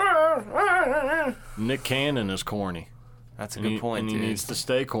 Nick Cannon is corny. That's a good point, and dude. he needs to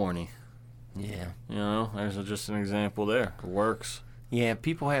stay corny. Yeah. There's just an example there. It works. Yeah,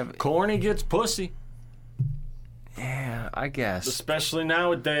 people have... Corny gets pussy. Yeah, I guess. Especially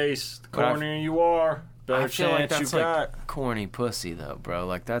nowadays. The cornier you are, better I feel like chance that's you like got. corny pussy, though, bro.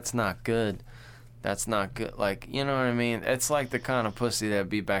 Like, that's not good. That's not good. Like, you know what I mean? It's like the kind of pussy that'd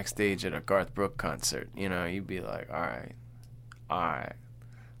be backstage at a Garth Brooks concert. You know, you'd be like, all right.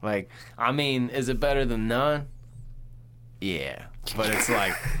 Like, I mean, is it better than none? Yeah. But it's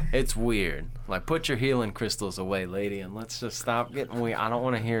like, it's weird. Like, put your healing crystals away, lady, and let's just stop getting weird. I don't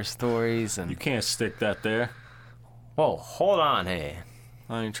want to hear stories. And You can't stick that there. Whoa, hold on, hey.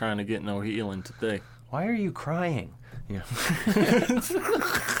 I ain't trying to get no healing today. Why are you crying? Yeah.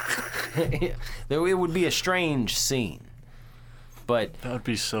 It would be a strange scene. But That would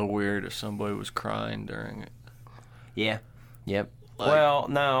be so weird if somebody was crying during it. yeah, yep. Well,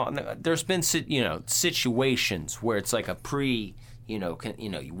 no, there's been situations where it's like a we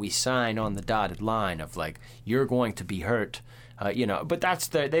sign on the dotted line of like you're going to be hurt, but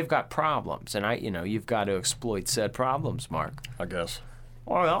they've got problems, and you've got to exploit said problems, Mark. I guess.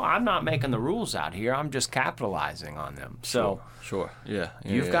 Well, I'm not making the rules out here. I'm just capitalizing on them. So Sure. Yeah.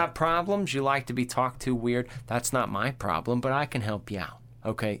 you've got problems. You like to be talked to weird. That's not my problem, but I can help you out.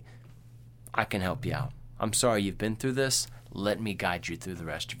 Okay? I can help you out. I'm sorry you've been through this. Let me guide you through the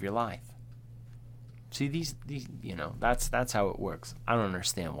rest of your life. See, these that's how it works. I don't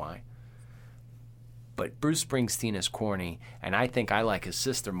understand why. But Bruce Springsteen is corny, and I think I like his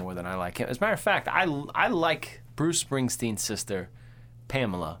sister more than I like him. As a matter of fact, I like Bruce Springsteen's sister,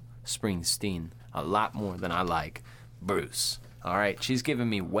 Pamela Springsteen, a lot more than I like Bruce. All right, she's giving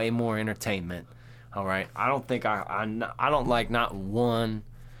me way more entertainment. All right, I don't think I don't like not one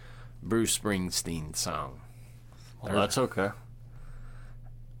Bruce Springsteen song. Well, that's okay.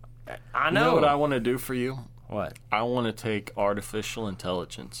 I know. You know what I want to do for you? What? I want to take artificial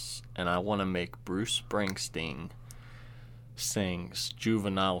intelligence and I want to make Bruce Springsteen sing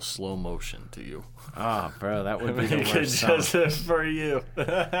juvenile slow motion to you. Oh, bro, that would be the worst song. Just for you.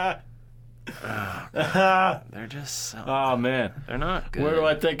 They're just so... Oh, man. They're not good. Where do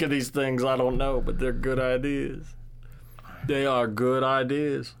I think of these things? I don't know, but they're good ideas. They are good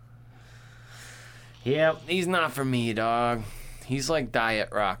ideas. Yep, he's not for me, dog. He's like diet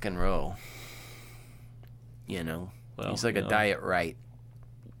rock and roll. You know? Well, he's like a diet right.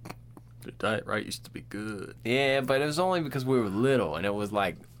 The diet right used to be good. Yeah, but it was only because we were little, and it was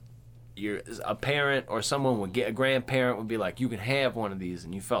like a parent or someone would get, a grandparent would be like, you can have one of these,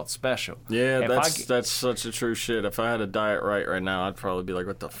 and you felt special. Yeah, that's such a true shit. If I had a diet right now, I'd probably be like,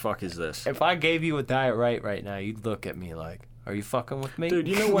 what the fuck is this? If I gave you a diet right now, you'd look at me like, are you fucking with me? Dude,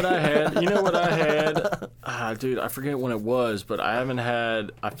 you know what I had? Dude, I forget when it was, but I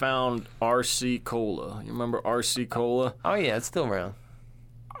found RC Cola. You remember RC Cola? Oh, yeah, it's still around.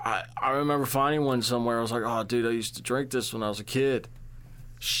 I remember finding one somewhere. I was like, oh, dude, I used to drink this when I was a kid.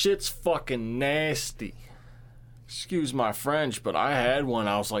 Shit's fucking nasty. Excuse my French, but I had one.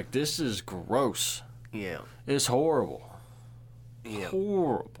 I was like, this is gross. Yeah. It's horrible. Yeah.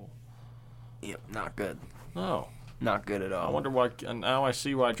 Horrible. Yep, not good. No. Not good at all. I wonder why. Now I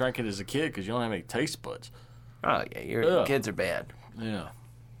see why I drank it as a kid, because you don't have any taste buds. Oh, yeah, your kids are bad. Yeah.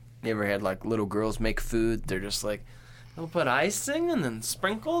 You ever had, like, little girls make food? They're just like, they'll put icing and then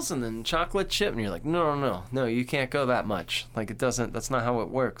sprinkles and then chocolate chip. And you're like, no, you can't go that much. Like, that's not how it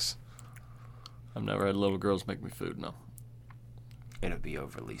works. I've never had little girls make me food, no. It'll be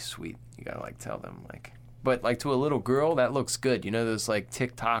overly sweet. You gotta, like, tell them, like... But, like, to a little girl, that looks good. You know those, like,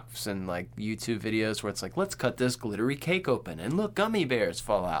 TikToks and, like, YouTube videos where it's like, let's cut this glittery cake open and look, gummy bears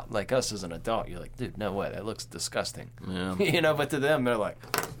fall out. Like, us as an adult, you're like, dude, no way, that looks disgusting. Yeah. You know, but to them, they're like,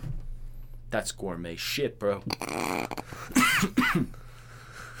 that's gourmet shit, bro.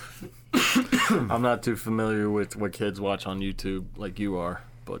 I'm not too familiar with what kids watch on YouTube like you are,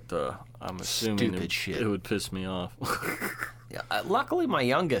 but I'm assuming it would piss me off. Yeah, luckily, my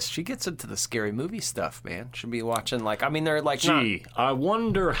youngest, she gets into the scary movie stuff, man. She'll be watching, like, I mean, they're like... I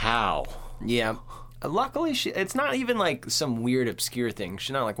wonder how. Yeah. Luckily, it's not even, like, some weird, obscure thing.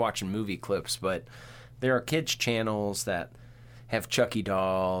 She's not, like, watching movie clips, but there are kids' channels that have Chucky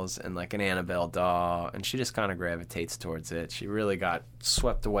dolls and, like, an Annabelle doll, and she just kind of gravitates towards it. She really got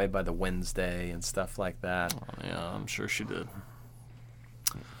swept away by the Wednesday and stuff like that. Oh, yeah, I'm sure she did.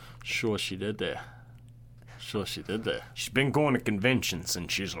 Sure she did there. She's been going to conventions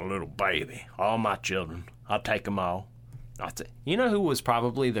since she's a little baby. All my children. I'll take them all. You know who was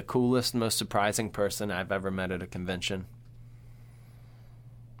probably the coolest, most surprising person I've ever met at a convention?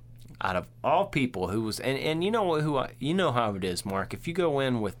 Out of all people, who was... And you know you know how it is, Mark. If you go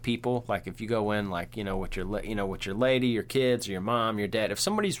in with people, like if you go in, like, with your lady, your kids, or your mom, your dad, if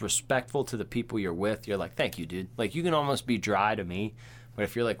somebody's respectful to the people you're with, you're like, thank you, dude. Like, you can almost be dry to me, but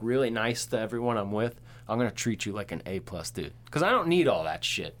if you're, like, really nice to everyone I'm with, I'm going to treat you like an A+ dude. Because I don't need all that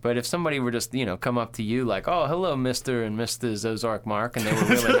shit. But if somebody were just, come up to you like, oh, hello, Mr. and Mrs. Ozark Mark, and they were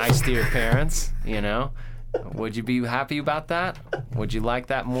really nice to your parents, would you be happy about that? Would you like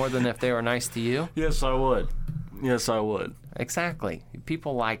that more than if they were nice to you? Yes, I would. Exactly.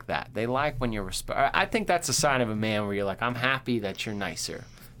 People like that. They like when you're I think that's a sign of a man where you're like, I'm happy that you're nicer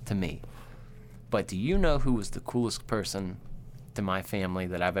to me. But do you know who was the coolest person to my family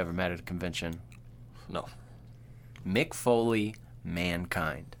that I've ever met at a convention? No. Mick Foley,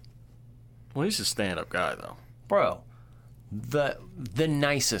 Mankind. Well, he's a stand-up guy, though. Bro, the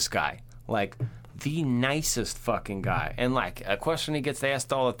nicest guy. Like, the nicest fucking guy. And, like, a question he gets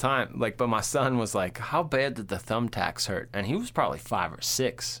asked all the time. Like, but my son was like, how bad did the thumbtacks hurt? And he was probably 5 or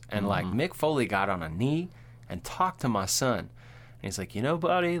 6. And, like, Mick Foley got on a knee and talked to my son. And he's like,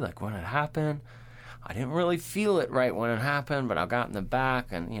 buddy, like, when it happened, I didn't really feel it right when it happened, but I got in the back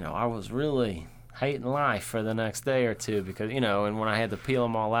and, I was really... hating life for the next day or two because, and when I had to peel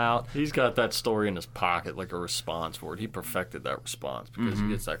them all out. He's got that story in his pocket, like a response for it. He perfected that response because he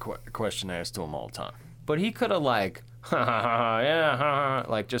gets that question asked to him all the time. But he could have, like,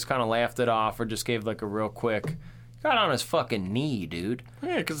 like, just kind of laughed it off or just gave, like, a real quick, got on his fucking knee, dude.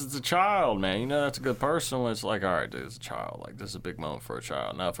 Yeah, because it's a child, man. That's a good person when it's like, all right, dude, it's a child. Like, this is a big moment for a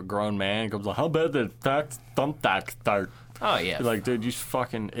child. Now, if a grown man comes like, how bad did that thumbtack start? Oh, yeah. You're like, dude, you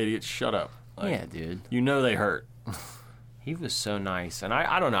fucking idiot, shut up. Like, yeah, dude. They hurt. He was so nice. And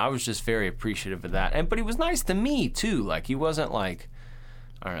I don't know, I was just very appreciative of that. But he was nice to me, too. Like, he wasn't like,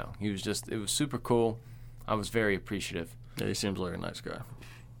 I don't know. He was just, it was super cool. I was very appreciative. Yeah, he seems like a nice guy.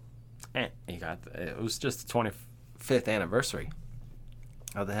 And it was just the 25th anniversary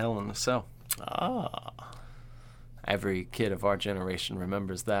of the Hell in the Cell. Ah. Every kid of our generation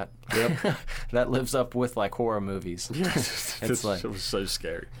remembers that. Yep. That lives up with, like, horror movies. It's like, it was so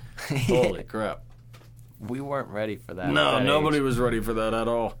scary. Holy crap. We weren't ready for that. No, nobody was ready for that at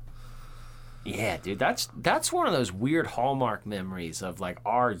all. Yeah, dude, that's one of those weird Hallmark memories of like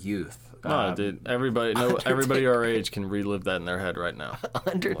our youth. No, dude, everybody our age can relive that in their head right now.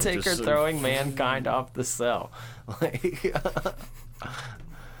 Undertaker throwing mankind off the cell. Like,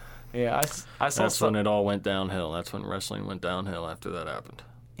 yeah, I saw. That's when it all went downhill. That's when wrestling went downhill after that happened.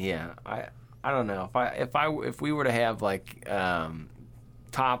 Yeah, I don't know if we were to have like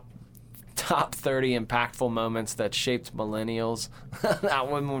top 30 impactful moments that shaped millennials, that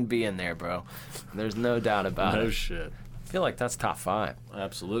one would be in there, bro. There's no doubt about it. No shit. I feel like that's top 5.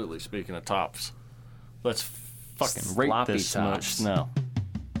 Absolutely. Speaking of tops, let's fucking rate Sloppy this tops. much now.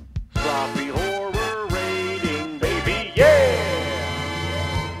 Sloppy horror rating, baby, yeah!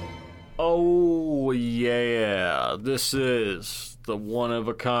 Oh yeah, this is the one of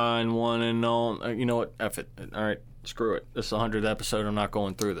a kind, one and only. You know what? F it. All right, screw it. This is the 100th episode. I'm not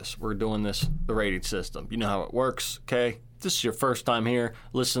going through this. We're doing this the rating system. You know how it works, okay? If this is your first time here,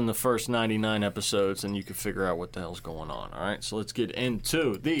 listen to the first 99 episodes, and you can figure out what the hell's going on. All right, so let's get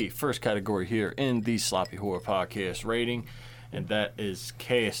into the first category here in the Sloppy Horror Podcast rating, and that is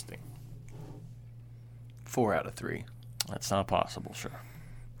casting. 4 out of 3. That's not possible, sure.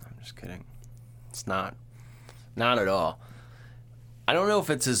 I'm just kidding. It's not at all. I don't know if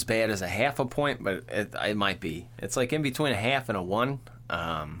it's as bad as a half a point, but it might be. It's like in between a half and a 1.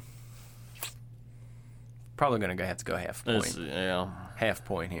 Probably gonna have to go half point. Yeah. Half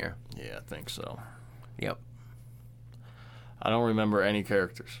point here. Yeah, I think so. Yep. I don't remember any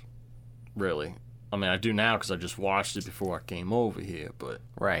characters, really. I mean, I do now because I just watched it before I came over here. But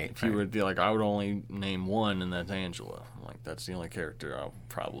Right. if you were to be like, I would only name one, and that's Angela. Like, that's the only character I'll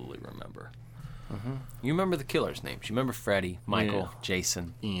probably remember. Mm-hmm. You remember the killers' names. You remember Freddy, Michael, Yeah.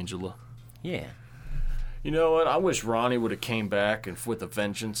 Jason. Angela. Yeah. You know what? I wish Ronnie would have came back and with a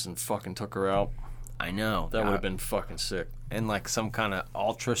vengeance and fucking took her out. I know. That would have been fucking sick. In like some kind of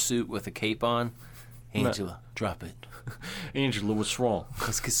ultra suit with a cape on. Angela, drop it. Angela, what's wrong?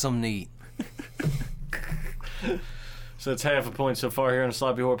 Let's get something to eat. So that's half a point so far here on the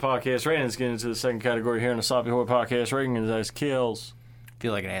Sloppy Horror Podcast rating. Let's get into the second category here on the Sloppy Horror Podcast rating, and that's kills. I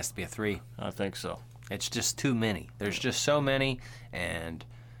feel like it has to be a 3. I think so. It's just too many. There's just so many, and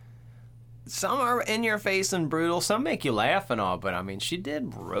some are in your face and brutal. Some make you laugh and all, but I mean, she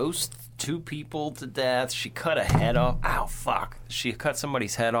did roast 2 people to death. She cut a head off. Ow, fuck. She cut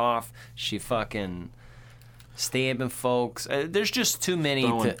somebody's head off. She fucking stabbing folks. There's just too many.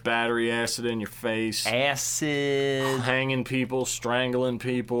 Throwing battery acid in your face. Acid. Hanging people, strangling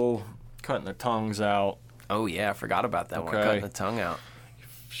people, cutting their tongues out. Oh, yeah, I forgot about that one. Okay. Cutting the tongue out.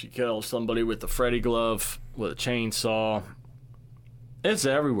 She killed somebody with the Freddy glove, with a chainsaw. It's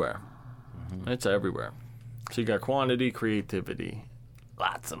everywhere. Mm-hmm. It's everywhere. So you got quantity, creativity,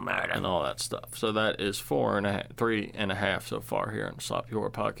 Lots of murder. and all that stuff. So that is 3.5 so far here in the Sloppy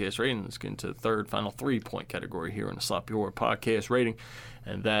Horror Podcast rating. Let's get into the third, final 3-point category here in the Sloppy Horror Podcast rating,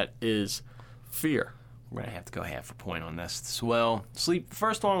 and that is fear. We're going to have to go half a point on this as well.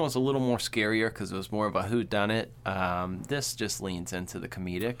 First one was a little more scarier because it was more of a whodunit. This just leans into the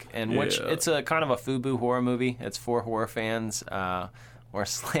comedic, and which it's a kind of a FUBU horror movie. It's for horror fans or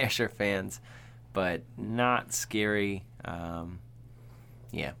slasher fans, but not scary.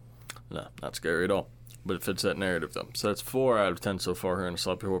 Yeah. No, not scary at all. But it fits that narrative, though. So that's 4 out of 10 so far here in the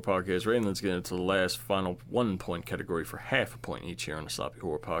Sloppy Horror Podcast rating. Let's get into the last final 1-point category for half a point each here on the Sloppy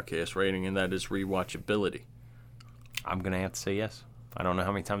Horror Podcast rating, and that is rewatchability. I'm going to have to say yes. I don't know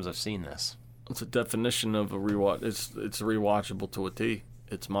how many times I've seen this. It's a definition of a rewatch. It's rewatchable to a T.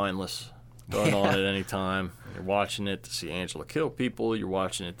 It's mindless. Throw it on at any time. You're watching it to see Angela kill people. You're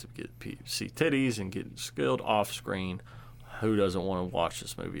watching it to see titties and get skilled off screen. Who doesn't want to watch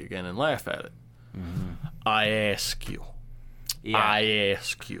this movie again and laugh at it? Mm-hmm. I ask you. Yeah. I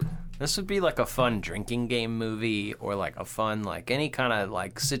ask you. This would be like a fun drinking game movie or like a fun, like any kind of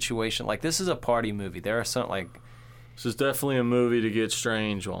like situation. Like this is a party movie. There are some like... This is definitely a movie to get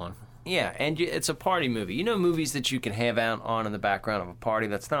strange on. Yeah, and it's a party movie. You know movies that you can have out on in the background of a party?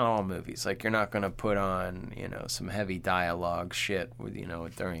 That's not all movies. Like you're not going to put on, some heavy dialogue shit with,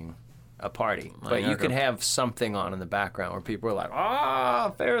 during a party. But you could have something on in the background where people are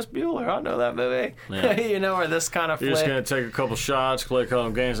like, Ferris Bueller, I know that movie. Yeah. Or this kind of You're flick. just going to take a couple shots, play a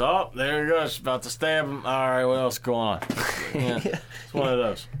couple games. Oh, there he goes. About to stab him. All right, what else go on? Yeah, it's one of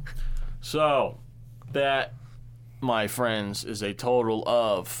those. So, that, my friends, is a total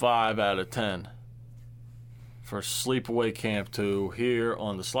of 5 out of 10 for Sleepaway Camp 2 here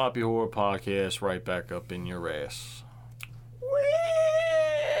on the Sloppy Horror Podcast, right back up in your ass. Woo!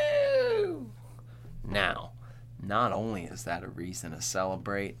 Now, not only is that a reason to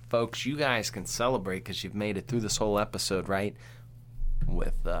celebrate, folks, you guys can celebrate because you've made it through this whole episode, right?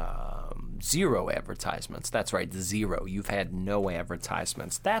 With 0 advertisements. That's right, 0. You've had no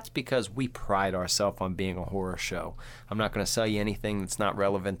advertisements. That's because we pride ourselves on being a horror show. I'm not going to sell you anything that's not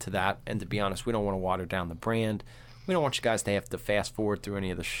relevant to that. And to be honest, we don't want to water down the brand. We don't want you guys to have to fast forward through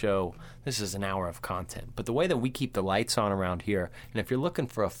any of the show. This is an hour of content. But the way that we keep the lights on around here, and if you're looking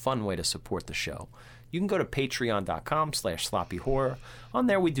for a fun way to support the show, you can go to patreon.com/sloppyhorror. On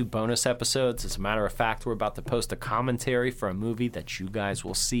there, we do bonus episodes. As a matter of fact, we're about to post a commentary for a movie that you guys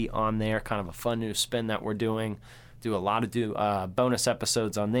will see on there. Kind of a fun new spin that we're doing. Do a lot of bonus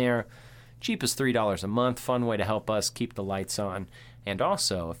episodes on there. Cheap as $3 a month. Fun way to help us keep the lights on. And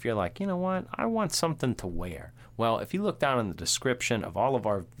also, if you're like, you know what, I want something to wear. Well, if you look down in the description of all of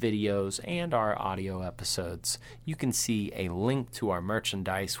our videos and our audio episodes, you can see a link to our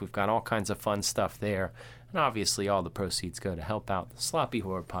merchandise. We've got all kinds of fun stuff there. And obviously, all the proceeds go to help out the Sloppy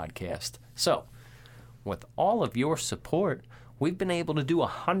Horror Podcast. So, with all of your support, we've been able to do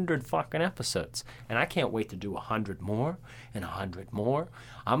 100 fucking episodes. And I can't wait to do 100 more and 100 more.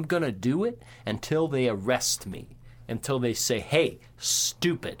 I'm going to do it until they arrest me. Until they say, hey,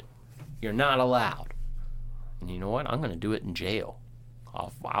 stupid, you're not allowed. And you know what? I'm going to do it in jail.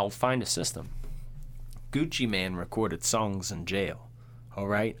 I'll find a system. Gucci Mane recorded songs in jail. All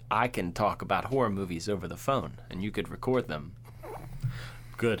right? I can talk about horror movies over the phone, and you could record them.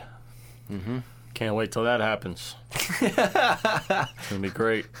 Good. Mm-hmm. Can't wait till that happens. It's going to be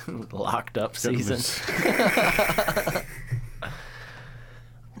great. Locked up season.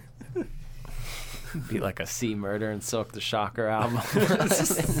 Be like a C Murder and Silk the Shocker album.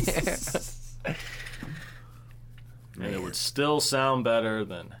 And it would still sound better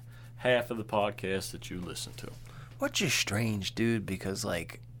than half of the podcasts that you listen to. Which is strange, dude, because,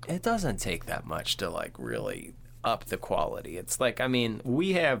 like, it doesn't take that much to, like, really up the quality. It's like, I mean,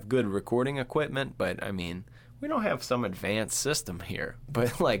 we have good recording equipment, but, I mean, we don't have some advanced system here.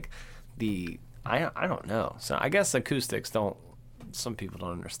 But, like, I don't know. So I guess acoustics some people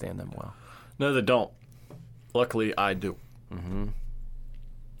don't understand them well. No, they don't. Luckily, I do. Mm-hmm.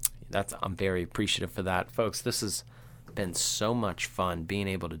 I'm very appreciative for that. Folks, this has been so much fun being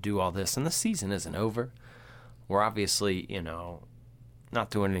able to do all this. And the season isn't over. We're obviously, not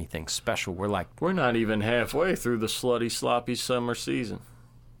doing anything special. We're not even halfway through the slutty, sloppy summer season.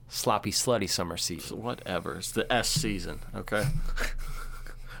 Sloppy, slutty summer season. So whatever. It's the S season, okay?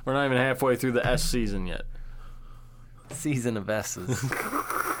 We're not even halfway through the S season yet. Season of S's.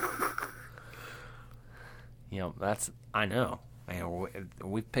 I know.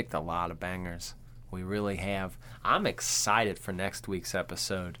 We've picked a lot of bangers. We really have. I'm excited for next week's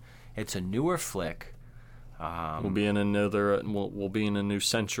episode. It's a newer flick. We'll be in a new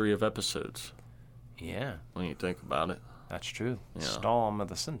century of episodes. Yeah. When you think about it. That's true. Yeah. Storm of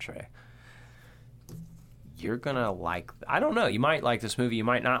the Century. You're going to like... I don't know. You might like this movie. You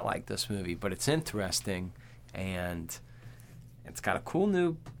might not like this movie. But it's interesting. And it's got a cool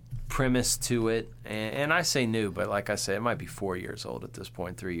new premise to it. And I say new, but like I said, it might be 4 years old at this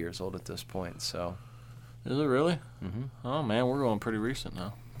point, 3 years old at this point. So, is it really? Mm-hmm. Oh, man, we're going pretty recent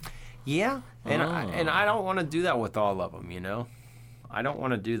now. Yeah. And I don't want to do that with all of them, I don't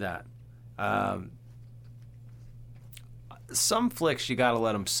want to do that. Some flicks, you got to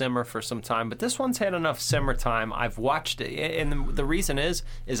let them simmer for some time, but this one's had enough simmer time. I've watched it, and the reason is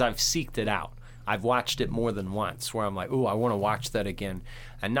I've seeked it out. I've watched it more than once, where I'm like, ooh, I want to watch that again.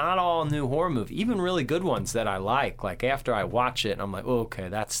 And not all new horror movies, even really good ones that I like after I watch it, I'm like, oh, okay,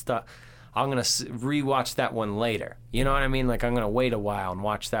 that's stuff. I'm going to rewatch that one later. You know what I mean? Like, I'm going to wait a while and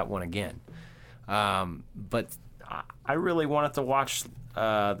watch that one again. But I really wanted to watch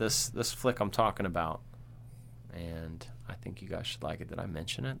this flick I'm talking about. And I think you guys should like it. Did I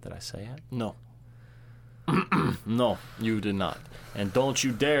mention it? Did I say it? No. No, you did not. And don't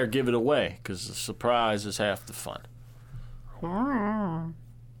you dare give it away, because the surprise is half the fun.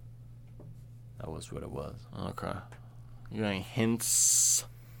 That was what it was. Okay. You got any hints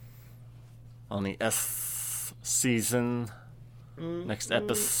on the S season? Next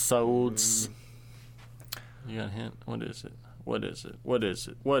episodes? You got a hint? What is it? What is it? What is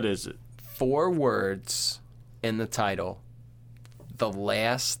it? What is it? 4 words in the title. The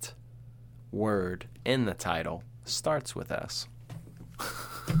last word in the title starts with S.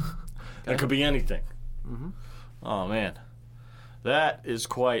 That could be anything. Mm-hmm. Oh, man. That is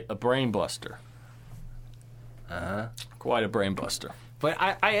quite a brain buster. Uh-huh. Quite a brain buster. But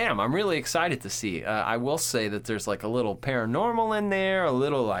I am. I'm really excited to see. I will say that there's like a little paranormal in there, a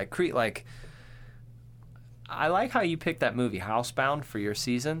little like I like how you picked that movie Housebound for your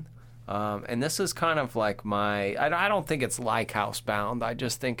season. And this is kind of like I don't think it's like Housebound. I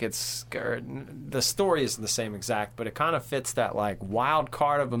just think the story is the same exact, but it kind of fits that like wild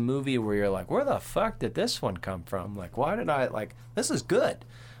card of a movie where you're like, where the fuck did this one come from? Like, why did this is good.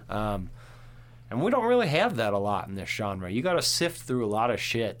 And we don't really have that a lot in this genre. You got to sift through a lot of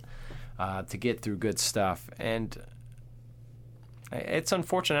shit to get through good stuff. And it's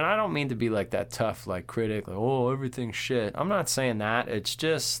unfortunate. I don't mean to be like that tough, like critic, like, oh, everything's shit. I'm not saying that. It's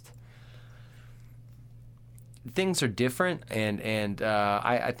just things are different, and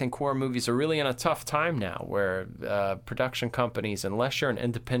I think horror movies are really in a tough time now where production companies, unless you're an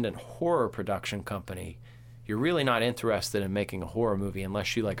independent horror production company, you're really not interested in making a horror movie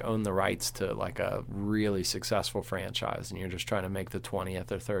unless you like own the rights to like a really successful franchise and you're just trying to make the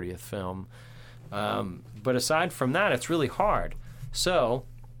 20th or 30th film. But aside from that, it's really hard. So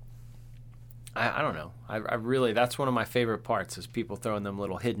I don't know. I really, that's one of my favorite parts is people throwing them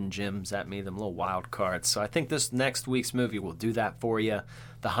little hidden gems at me, them little wild cards. So I think this next week's movie will do that for you.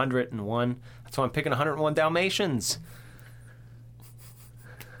 The 101. That's why I'm picking 101 Dalmatians.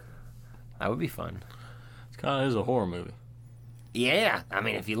 That would be fun. It kind of is a horror movie. Yeah. I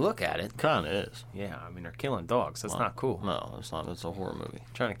mean, if you look at it. Kind of is. Yeah. I mean, they're killing dogs. That's not cool. No, it's not. It's a horror movie.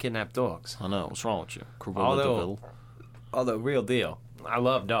 Trying to kidnap dogs. I know. What's wrong with you? Although, real deal. I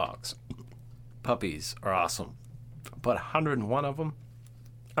love dogs. Puppies are awesome, but 101 of them,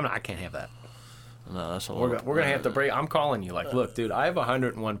 I can't have that. No, that's a lot. We're gonna have to break. I'm calling you. Like, look, dude, I have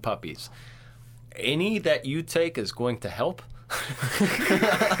 101 puppies. Any that you take is going to help.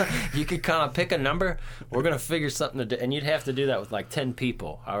 You could kind of pick a number. We're gonna figure something to do, and you'd have to do that with like 10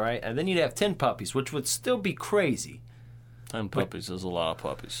 people. All right, and then you'd have 10 puppies, which would still be crazy. 10 puppies is a lot of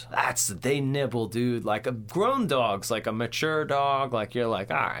puppies. They nibble, dude. Like a grown dog's like a mature dog. Like you're like,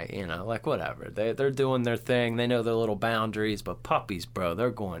 all right, like whatever. They're doing their thing. They know their little boundaries. But puppies, bro, they're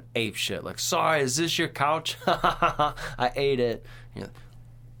going ape shit. Like, sorry, is this your couch? I ate it.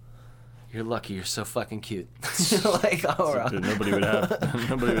 You're lucky. You're so fucking cute. Like, all right. Dude, nobody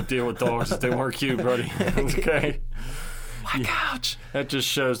would deal with dogs if they weren't cute, buddy. It's okay. My couch. That just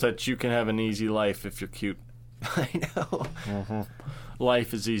shows that you can have an easy life if you're cute. I know. Mm-hmm.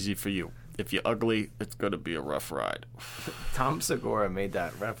 Life is easy for you. If you're ugly, it's going to be a rough ride. Tom Segura made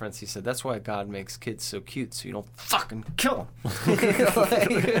that reference. He said, that's why God makes kids so cute, so you don't fucking kill them.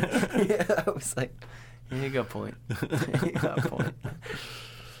 I was like, you got a point. You got a point.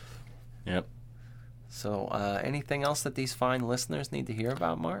 Yep. So, anything else that these fine listeners need to hear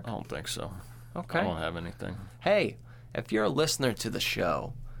about, Mark? I don't think so. Okay. I don't have anything. Hey, if you're a listener to the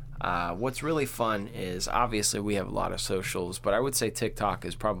show, what's really fun is obviously we have a lot of socials, but I would say TikTok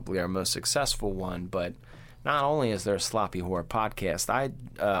is probably our most successful one. But not only is there a Sloppy Horror podcast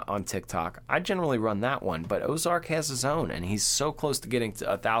on TikTok, I generally run that one, but Ozark has his own, and he's so close to getting to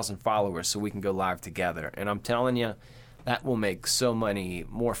 1,000 followers so we can go live together. And I'm telling you, that will make so many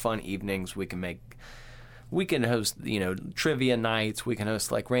more fun evenings. We can host, trivia nights. We can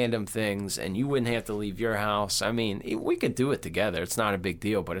host like random things, and you wouldn't have to leave your house. I mean, we could do it together. It's not a big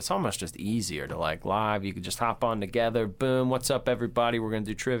deal, but it's almost just easier to like live. You could just hop on together. Boom. What's up, everybody? We're going to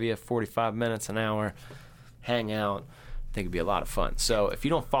do trivia, 45 minutes, an hour, hang out. I think it'd be a lot of fun. So if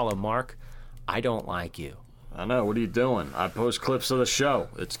you don't follow Mark, I don't like you. I know. What are you doing? I post clips of the show.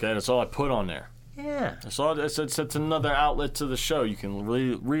 It's all I put on there. Yeah. It's another outlet to the show. You can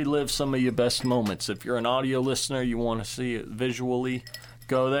relive some of your best moments. If you're an audio listener, you want to see it visually,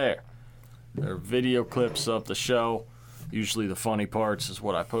 go there. There are video clips of the show. Usually the funny parts is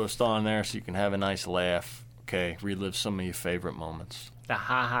what I post on there, so you can have a nice laugh. Okay, relive some of your favorite moments. The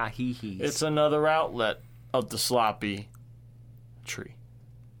ha-ha hee-hees. It's another outlet of the sloppy tree.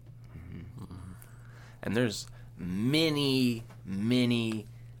 Mm-hmm. And there's many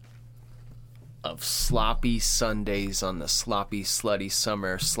of sloppy Sundays on the sloppy, slutty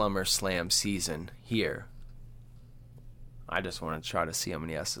summer slumber slam season here. I just want to try to see how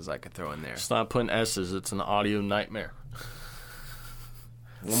many S's I could throw in there. It's not putting S's. It's an audio nightmare.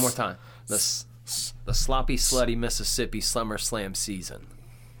 One more time. The sloppy, slutty Mississippi summer slam season.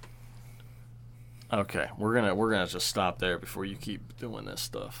 Okay, we're gonna just stop there before you keep doing this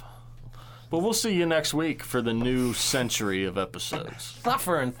stuff. But we'll see you next week for the new century of episodes.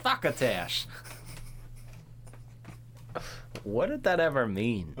 Thuffer and Thuckatash. What did that ever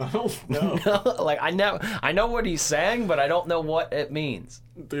mean? I don't know. No, like I know what he's saying, but I don't know what it means.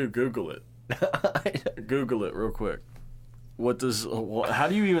 Dude, Google it. Google it real quick. How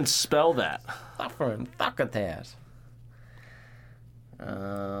do you even spell that? Thuffer and Thuckatash.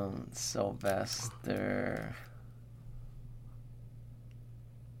 Sylvester.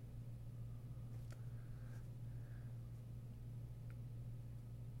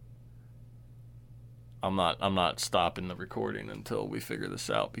 I'm not stopping the recording until we figure this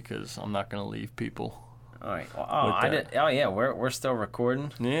out because I'm not going to leave people. All right. Oh yeah, we're still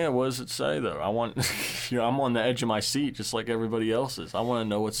recording. Yeah, what does it say though? I want, I'm on the edge of my seat just like everybody else is. I want to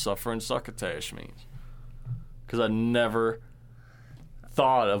know what suffer and succotash means because I never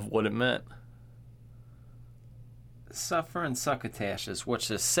thought of what it meant. Suffer and succotash is which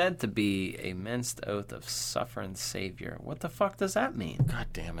is said to be a minced oath of suffering Savior. What the fuck does that mean? God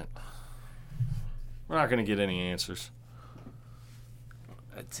damn it. We're not going to get any answers.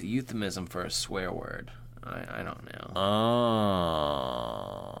 It's a euphemism for a swear word. I don't know.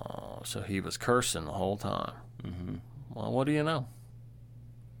 Oh, so he was cursing the whole time. Mm-hmm. Well, what do you know?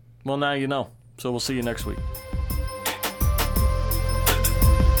 Well, now you know. So we'll see you next week.